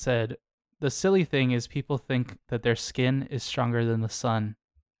and it said, the silly thing is people think that their skin is stronger than the sun.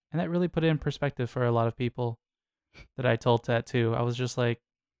 And that really put it in perspective for a lot of people that I told that to. I was just like,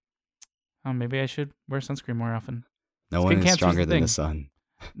 oh, maybe I should wear sunscreen more often. No Skin one is cancer's stronger the than thing. the sun.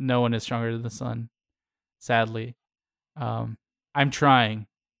 No one is stronger than the sun, sadly. I'm trying.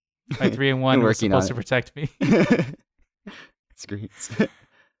 My 3-in-1 was Working on supposed to it. protect me. Screens.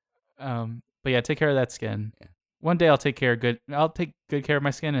 But yeah, take care of that skin. Yeah. One day I'll take good care of my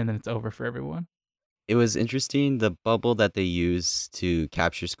skin, and then it's over for everyone. It was interesting. The bubble that they use to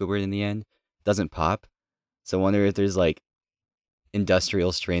capture Squidward in the end doesn't pop. So I wonder if there's like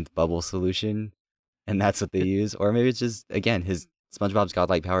industrial strength bubble solution, and that's what they use, or maybe it's just again his SpongeBob's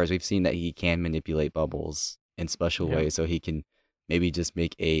godlike powers, we've seen that he can manipulate bubbles in special Yeah. ways, so he can maybe just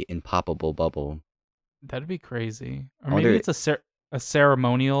make a impoppable bubble. That'd be crazy. Or I maybe wonder- it's a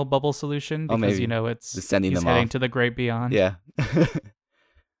ceremonial bubble solution Oh, because maybe. it's Just sending he's them heading off. to the great beyond. Yeah. I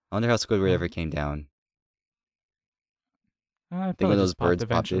wonder how Squidward ever Um, came down. I one probably of those just popped birds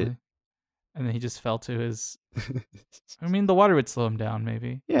popped it. eventually. And then he just fell to his. I mean, the water would slow him down.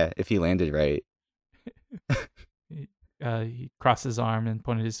 Maybe Yeah, if he landed right. he crossed his arm and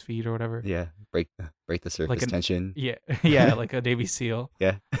pointed his feet or whatever. Yeah, break the surface an- tension. Yeah, yeah, like a Navy SEAL.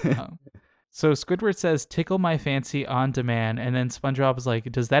 Yeah. So Squidward says, "Tickle my fancy on demand," and then SpongeBob is like,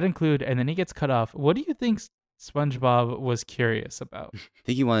 "Does that include?" And then he gets cut off. What do you think SpongeBob was curious about? I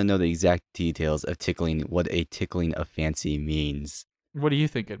think you want to know the exact details of tickling, what a tickling of fancy means. What do you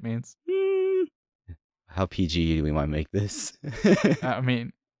think it means? How PG do we want to make this? I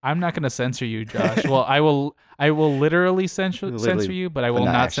mean, I'm not going to censor you, Josh. Well, I will literally censor Literally, you, but I but will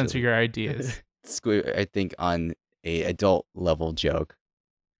not not censor actually. your ideas. Squid, I think on a adult level joke.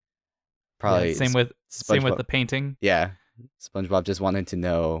 Yeah, Probably same with SpongeBob. the painting. Yeah, SpongeBob just wanted to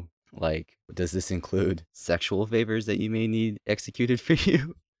know, like, does this include sexual favors that you may need executed for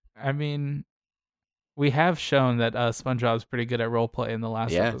you? I mean, we have shown that SpongeBob's pretty good at roleplay in the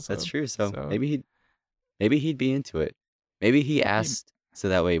last Yeah, episode. that's true. So, so- maybe he'd be into it. Maybe he asked so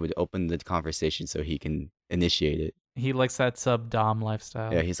that way it would open the conversation so he can initiate it. He likes that sub-dom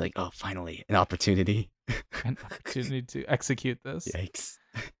lifestyle. Yeah, he's like, oh, finally, an opportunity. An opportunity to execute this. Yikes.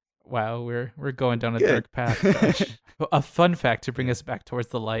 Wow, we're going down a Good. dark path. Josh. A fun fact to bring us back towards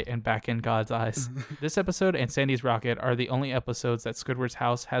the light and back in God's eyes. This episode and Sandy's Rocket are the only episodes that Squidward's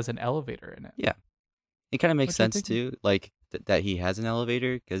house has an elevator in it. It kind of makes What you sense thinking? too, like that he has an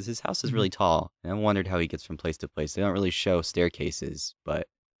elevator because his house is really tall, and I wondered how he gets from place to place. They don't really show staircases, but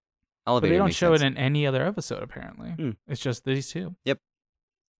But elevator. they don't makes show sense. it in any other episode, apparently. Hmm. It's just these two. Guess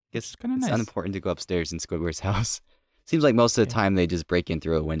It's kind of it's nice. unimportant to go upstairs in Squidward's house. Seems like most of the Yeah. time they just break in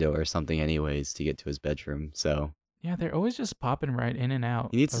through a window or something, anyways, to get to his bedroom. So Yeah, they're always just popping right in and out.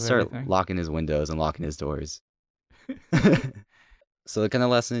 he needs to of start everything. locking his windows and locking his doors. So the kind of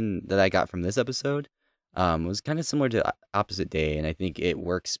lesson that I got from this episode was kind of similar to Opposite Day, and I think it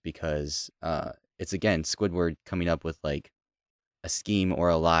works because it's again Squidward coming up with like a scheme or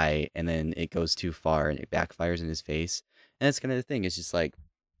a lie, and then it goes too far and it backfires in his face. And that's kind of the thing. It's just like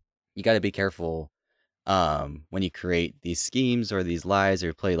you got to be careful when you create these schemes or these lies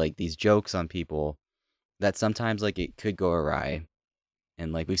or play like these jokes on people. That sometimes like it could go awry,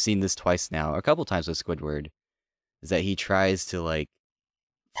 and like we've seen this twice now, or a couple times with Squidward, is that he tries to like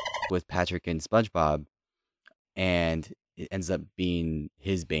with Patrick and SpongeBob, and it ends up being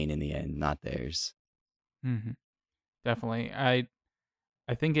his bane in the end, not theirs. Mm-hmm. Definitely. I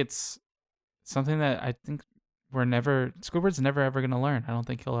think it's something that I think Squidward's never ever gonna learn. I don't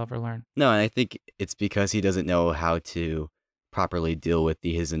think he'll ever learn. No, and I think it's because he doesn't know how to properly deal with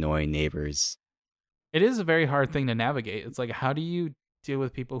his annoying neighbors. It is a very hard thing to navigate. It's like, how do you deal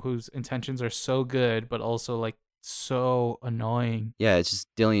with people whose intentions are so good but also like so annoying Yeah, it's just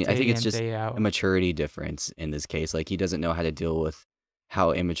dealing. I day think it's in, just day out? a maturity difference in this case. Like he doesn't know how to deal with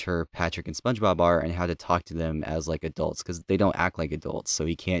how immature Patrick and SpongeBob are and how to talk to them as like adults because they don't act like adults. So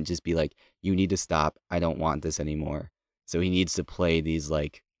he can't just be like, "You need to stop. I don't want this anymore." So he needs to play these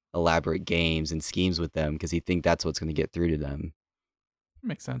like elaborate games and schemes with them because he thinks that's what's going to get through to them.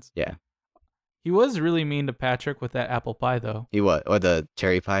 Makes sense. Yeah. He was really mean to Patrick with that apple pie though. He what? Or the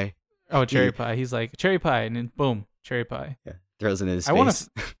cherry pie? Oh, cherry pie. He's like, cherry pie, and then boom, cherry pie. Yeah, throws it in his I wanna face.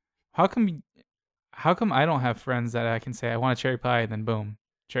 How come I don't have friends that I can say I want a cherry pie and then boom,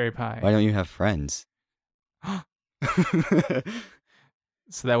 cherry pie. Why don't you have friends?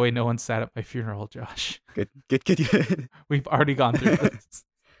 So that way no one sat at my funeral, Josh. Good. We've already gone through this.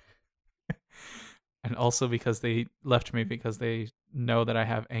 And also because they left me because they know that I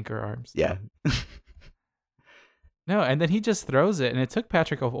have anchor arms. Yeah. No, and then he just throws it, and it took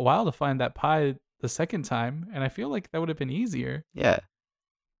Patrick a while to find that pie the second time, and I feel like that would have been easier. Yeah.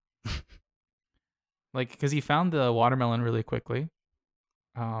 Like, because he found the watermelon really quickly.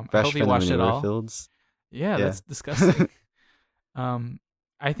 I Fresh hope he from the washed it manure all. fields. Yeah, Yeah. that's disgusting.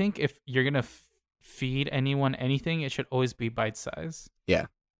 I think if you're gonna feed anyone anything, it should always be bite size. Yeah.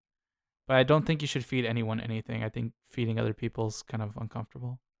 But I don't think you should feed anyone anything. I think feeding other people's kind of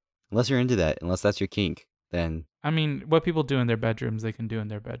uncomfortable. Unless you're into that, unless that's your kink, then I mean, what people do in their bedrooms, they can do in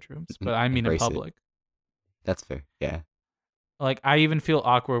their bedrooms. But I mean in Embrace it. public. that's fair. Yeah. Like, I even feel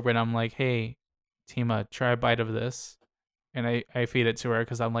awkward when I'm like, hey, Tima, try a bite of this. And I feed it to her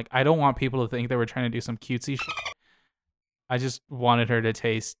because I'm like, I don't want people to think that we're trying to do some cutesy shit. I just wanted her to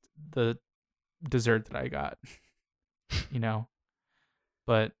taste the dessert that I got. You know?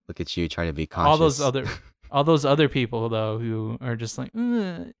 But Look at you trying to be all conscious. all those other people though who are just like,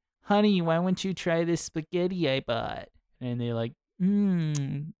 honey, why won't you try this spaghetti I bought? And they're like,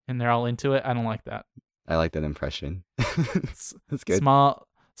 and they're all into it. I don't like that. I like that impression. It's That's good.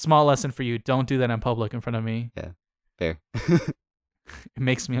 Small lesson for you. Don't do that in public in front of me. Fair. It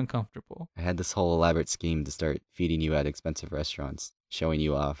makes me uncomfortable. I had this whole elaborate scheme to start feeding you at expensive restaurants, showing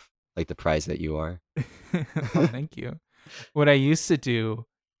you off like the prize that you are. Oh, thank you. What I used to do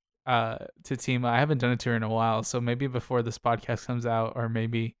to Tima, I haven't done it to her in a while, so maybe before this podcast comes out, or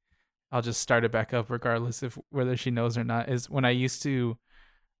maybe I'll just start it back up regardless of whether she knows or not, is when I used to,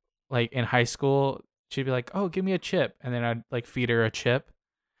 like in high school, she'd be like, oh, give me a chip. And then I'd like feed her a chip.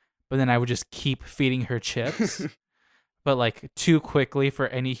 But then I would just keep feeding her chips, but like too quickly for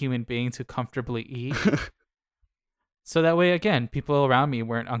any human being to comfortably eat. So that way, again, people around me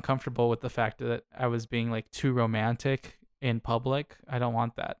weren't uncomfortable with the fact that I was being like too romantic in public. I don't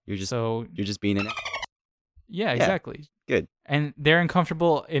want that. You're just being an Yeah, exactly. Good. And they're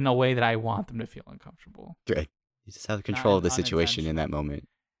uncomfortable in a way that I want them to feel uncomfortable. Good. You just have control of the Not situation in that moment.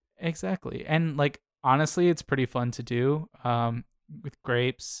 Exactly. And like honestly, it's pretty fun to do. With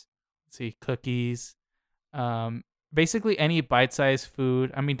grapes, let's see, cookies, basically any bite-sized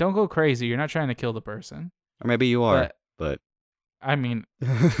food. I mean, don't go crazy. You're not trying to kill the person. Or maybe you are, but I mean,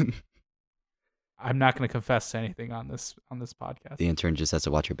 I'm not going to confess to anything on this podcast. the intern just has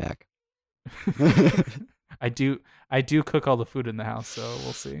to watch her back. I do cook all the food in the house, so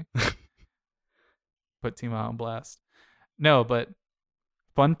we'll see. Put Tima on blast. No, but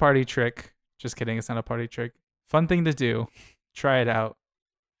fun party trick. Just kidding, it's not a party trick. Fun thing to do. Try it out.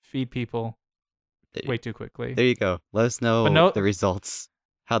 Feed people way too quickly. There you go. Let us know the results.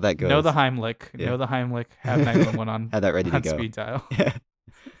 How that goes. Know the Heimlich. Yeah. Know the Heimlich. Have 911 on, Have that ready to on go. speed dial. Yeah.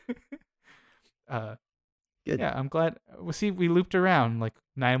 Good. Yeah, I'm glad. See, we looped around like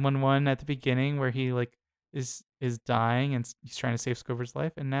 911 at the beginning where he like is dying and he's trying to save Squiver's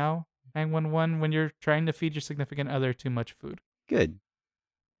life, and now 911 when you're trying to feed your significant other too much food. Good.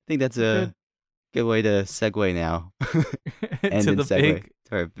 I think that's a good way to segue now. And To then the segue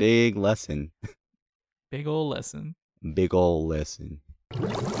to our big lesson. big old lesson. Big ol' lesson.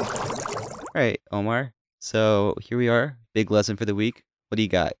 All right, Omar. So here we are. Big lesson for the week. What do you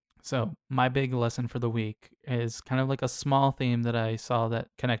got? So my big lesson for the week is kind of like a small theme that I saw that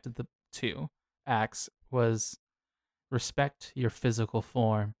connected the two acts was respect your physical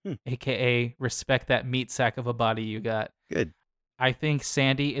form, aka respect that meat sack of a body you got. Good. I think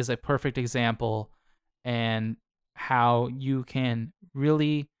Sandy is a perfect example and how you can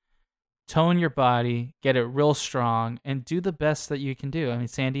really tone your body, get it real strong, and do the best that you can do. I mean,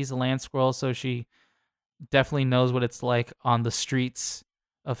 Sandy's a land squirrel, so she definitely knows what it's like on the streets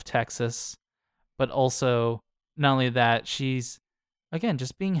of Texas. But also, not only that, she's, again,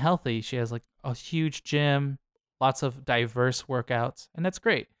 just being healthy. She has like a huge gym, lots of diverse workouts, and that's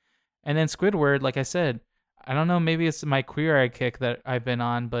great. And then Squidward, like I said, I don't know, maybe it's my queer eye kick that I've been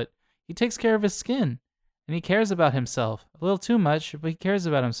on, but he takes care of his skin and he cares about himself. A little too much, but he cares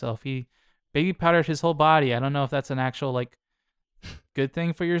about himself. He baby powdered his whole body. I don't know if that's an actual like good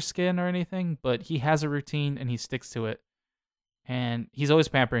thing for your skin or anything, but he has a routine and he sticks to it. And he's always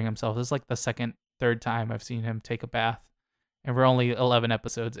pampering himself. This is like the second, third time I've seen him take a bath. And we're only 11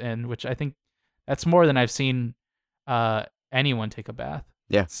 episodes in, which I think that's more than I've seen anyone take a bath.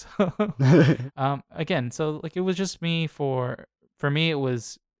 Yeah. So again, so like it was just me for me it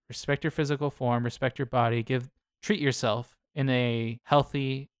was respect your physical form, respect your body, treat yourself in a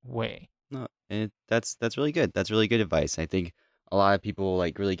healthy way. No, and that's really good. That's really good advice. I think a lot of people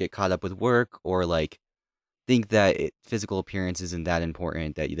like really get caught up with work or like think that physical appearance isn't that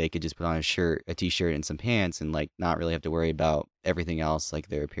important, that they could just put on a t-shirt and some pants and like not really have to worry about everything else like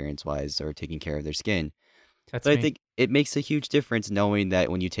their appearance wise or taking care of their skin. That's But me. I think it makes a huge difference knowing that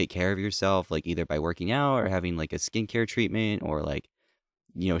when you take care of yourself, like either by working out or having like a skincare treatment or like,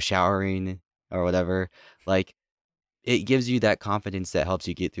 showering or whatever, like it gives you that confidence that helps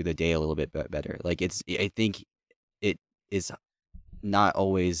you get through the day a little bit better. Like I think it is not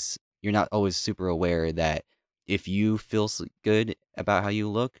always, you're not always super aware that if you feel good about how you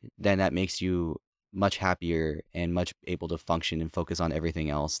look, then that makes you much happier and much able to function and focus on everything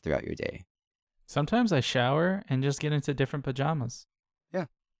else throughout your day. Sometimes I shower and just get into different pajamas.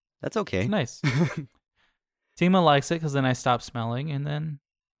 That's okay. It's nice. Tima likes it because then I stop smelling, and then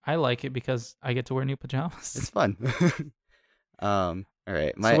I like it because I get to wear new pajamas. It's fun. All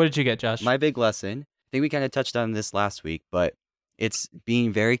right. So what did you get, Josh? My big lesson, I think we kind of touched on this last week, but it's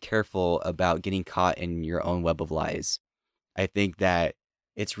being very careful about getting caught in your own web of lies. I think that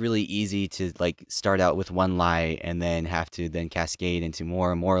it's really easy to like start out with one lie and then have to then cascade into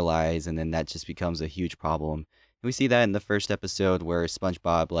more and more lies, and then that just becomes a huge problem. And we see that in the first episode where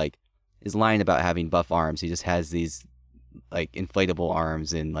SpongeBob like is lying about having buff arms. He just has these like inflatable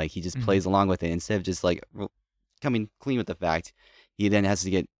arms, and like he just Mhm. plays along with it instead of just like coming clean with the fact. He then has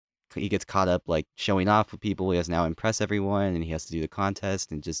to he gets caught up like showing off with people. He has to now impress everyone, and he has to do the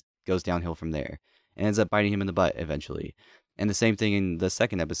contest, and just goes downhill from there, and ends up biting him in the butt eventually. And the same thing in the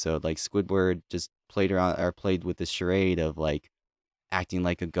second episode, like Squidward just played around or played with this charade of like acting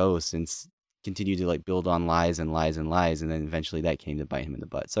like a ghost and continued to like build on lies and lies and lies, and then eventually that came to bite him in the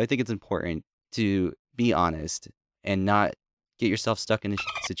butt. So I think it's important to be honest and not get yourself stuck in a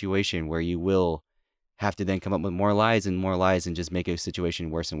situation where you will have to then come up with more lies and just make a situation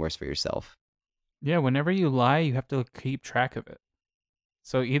worse and worse for yourself. Yeah, whenever you lie, you have to keep track of it.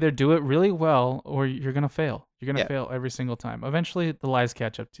 So either do it really well or you're going to fail. You're going to Yeah. fail every single time. Eventually, the lies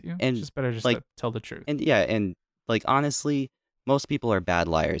catch up to you. And, It's just better just like- to tell the truth. And yeah, and like honestly, most people are bad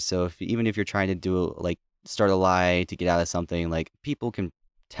liars. So even if you're trying to do like start a lie to get out of something, like people can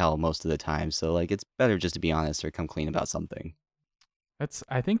tell most of the time. So like it's better just to be honest or come clean about something.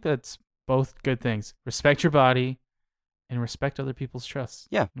 I think that's both good things. Respect your body and respect other people's trusts.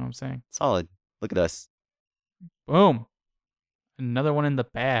 Yeah. You know what I'm saying? Solid. Look at us. Boom. Another one in the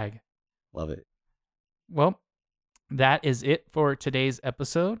bag. Love it. Well, that is it for today's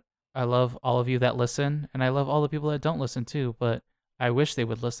episode. I love all of you that listen, and I love all the people that don't listen too, but I wish they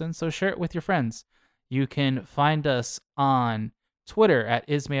would listen, so share it with your friends. You can find us on Twitter at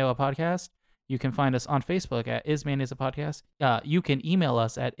Ismail Podcast. You can find us on Facebook at Ismayonnaise Podcast. You can email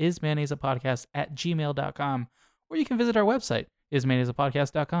us at ismayonnaisepodcast@gmail.com, or you can visit our website,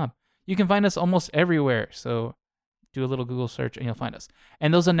 ismayonnaisepodcast.com. You can find us almost everywhere, so do a little Google search and you'll find us.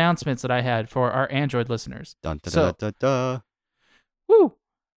 And those announcements that I had for our Android listeners. Dun, da, So- da, da, da. Woo!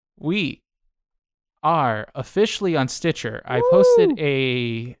 We are officially on Stitcher. I posted Woo!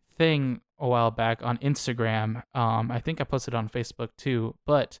 a thing a while back on Instagram. I think I posted it on Facebook too.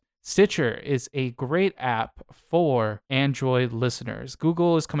 But Stitcher is a great app for Android listeners.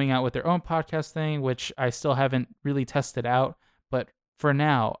 Google is coming out with their own podcast thing, which I still haven't really tested out. But for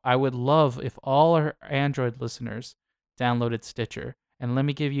now, I would love if all our Android listeners downloaded Stitcher. And let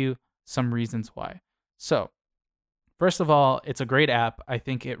me give you some reasons why. So, first of all, it's a great app. I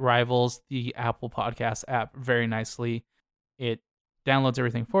think it rivals the Apple Podcast app very nicely. It downloads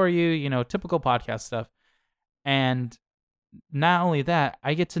everything for you, typical podcast stuff. And not only that,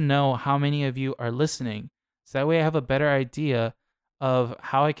 I get to know how many of you are listening. So that way I have a better idea of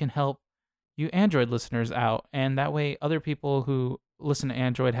how I can help you Android listeners out. And that way other people who listen to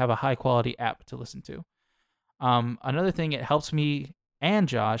Android have a high quality app to listen to. Another thing, it helps me and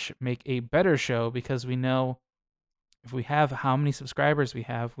Josh make a better show because we know if we have how many subscribers we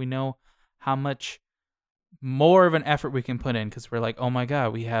have, we know how much more of an effort we can put in because we're like, oh my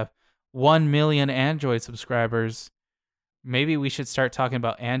God, we have 1 million Android subscribers. Maybe we should start talking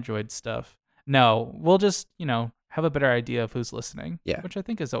about Android stuff. No, we'll just, have a better idea of who's listening, Yeah. which I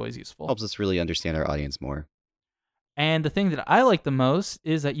think is always useful. Helps us really understand our audience more. And the thing that I like the most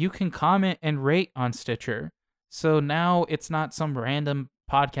is that you can comment and rate on Stitcher. So now it's not some random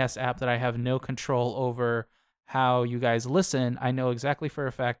podcast app that I have no control over how you guys listen. I know exactly for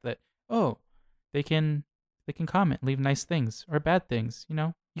a fact that, they can comment, leave nice things or bad things.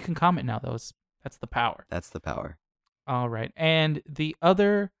 You can comment now. That's the power. That's the power. All right. And the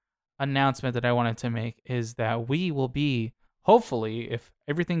other announcement that I wanted to make is that we will be, hopefully, if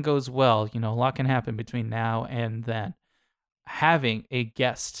everything goes well, a lot can happen between now and then, having a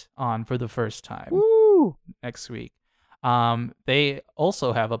guest on for the first time Woo! next week. They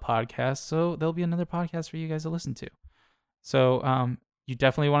also have a podcast, so there'll be another podcast for you guys to listen to. So you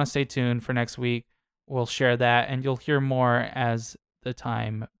definitely want to stay tuned for next week. We'll share that, and you'll hear more as the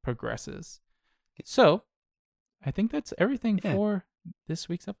time progresses. So I think that's everything Yeah. for this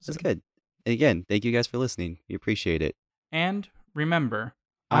week's episode. That's good. And again, thank you guys for listening. We appreciate it. And remember,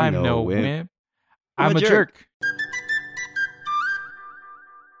 I'm I'm no no wimp. wimp. I'm I'm a a jerk. jerk.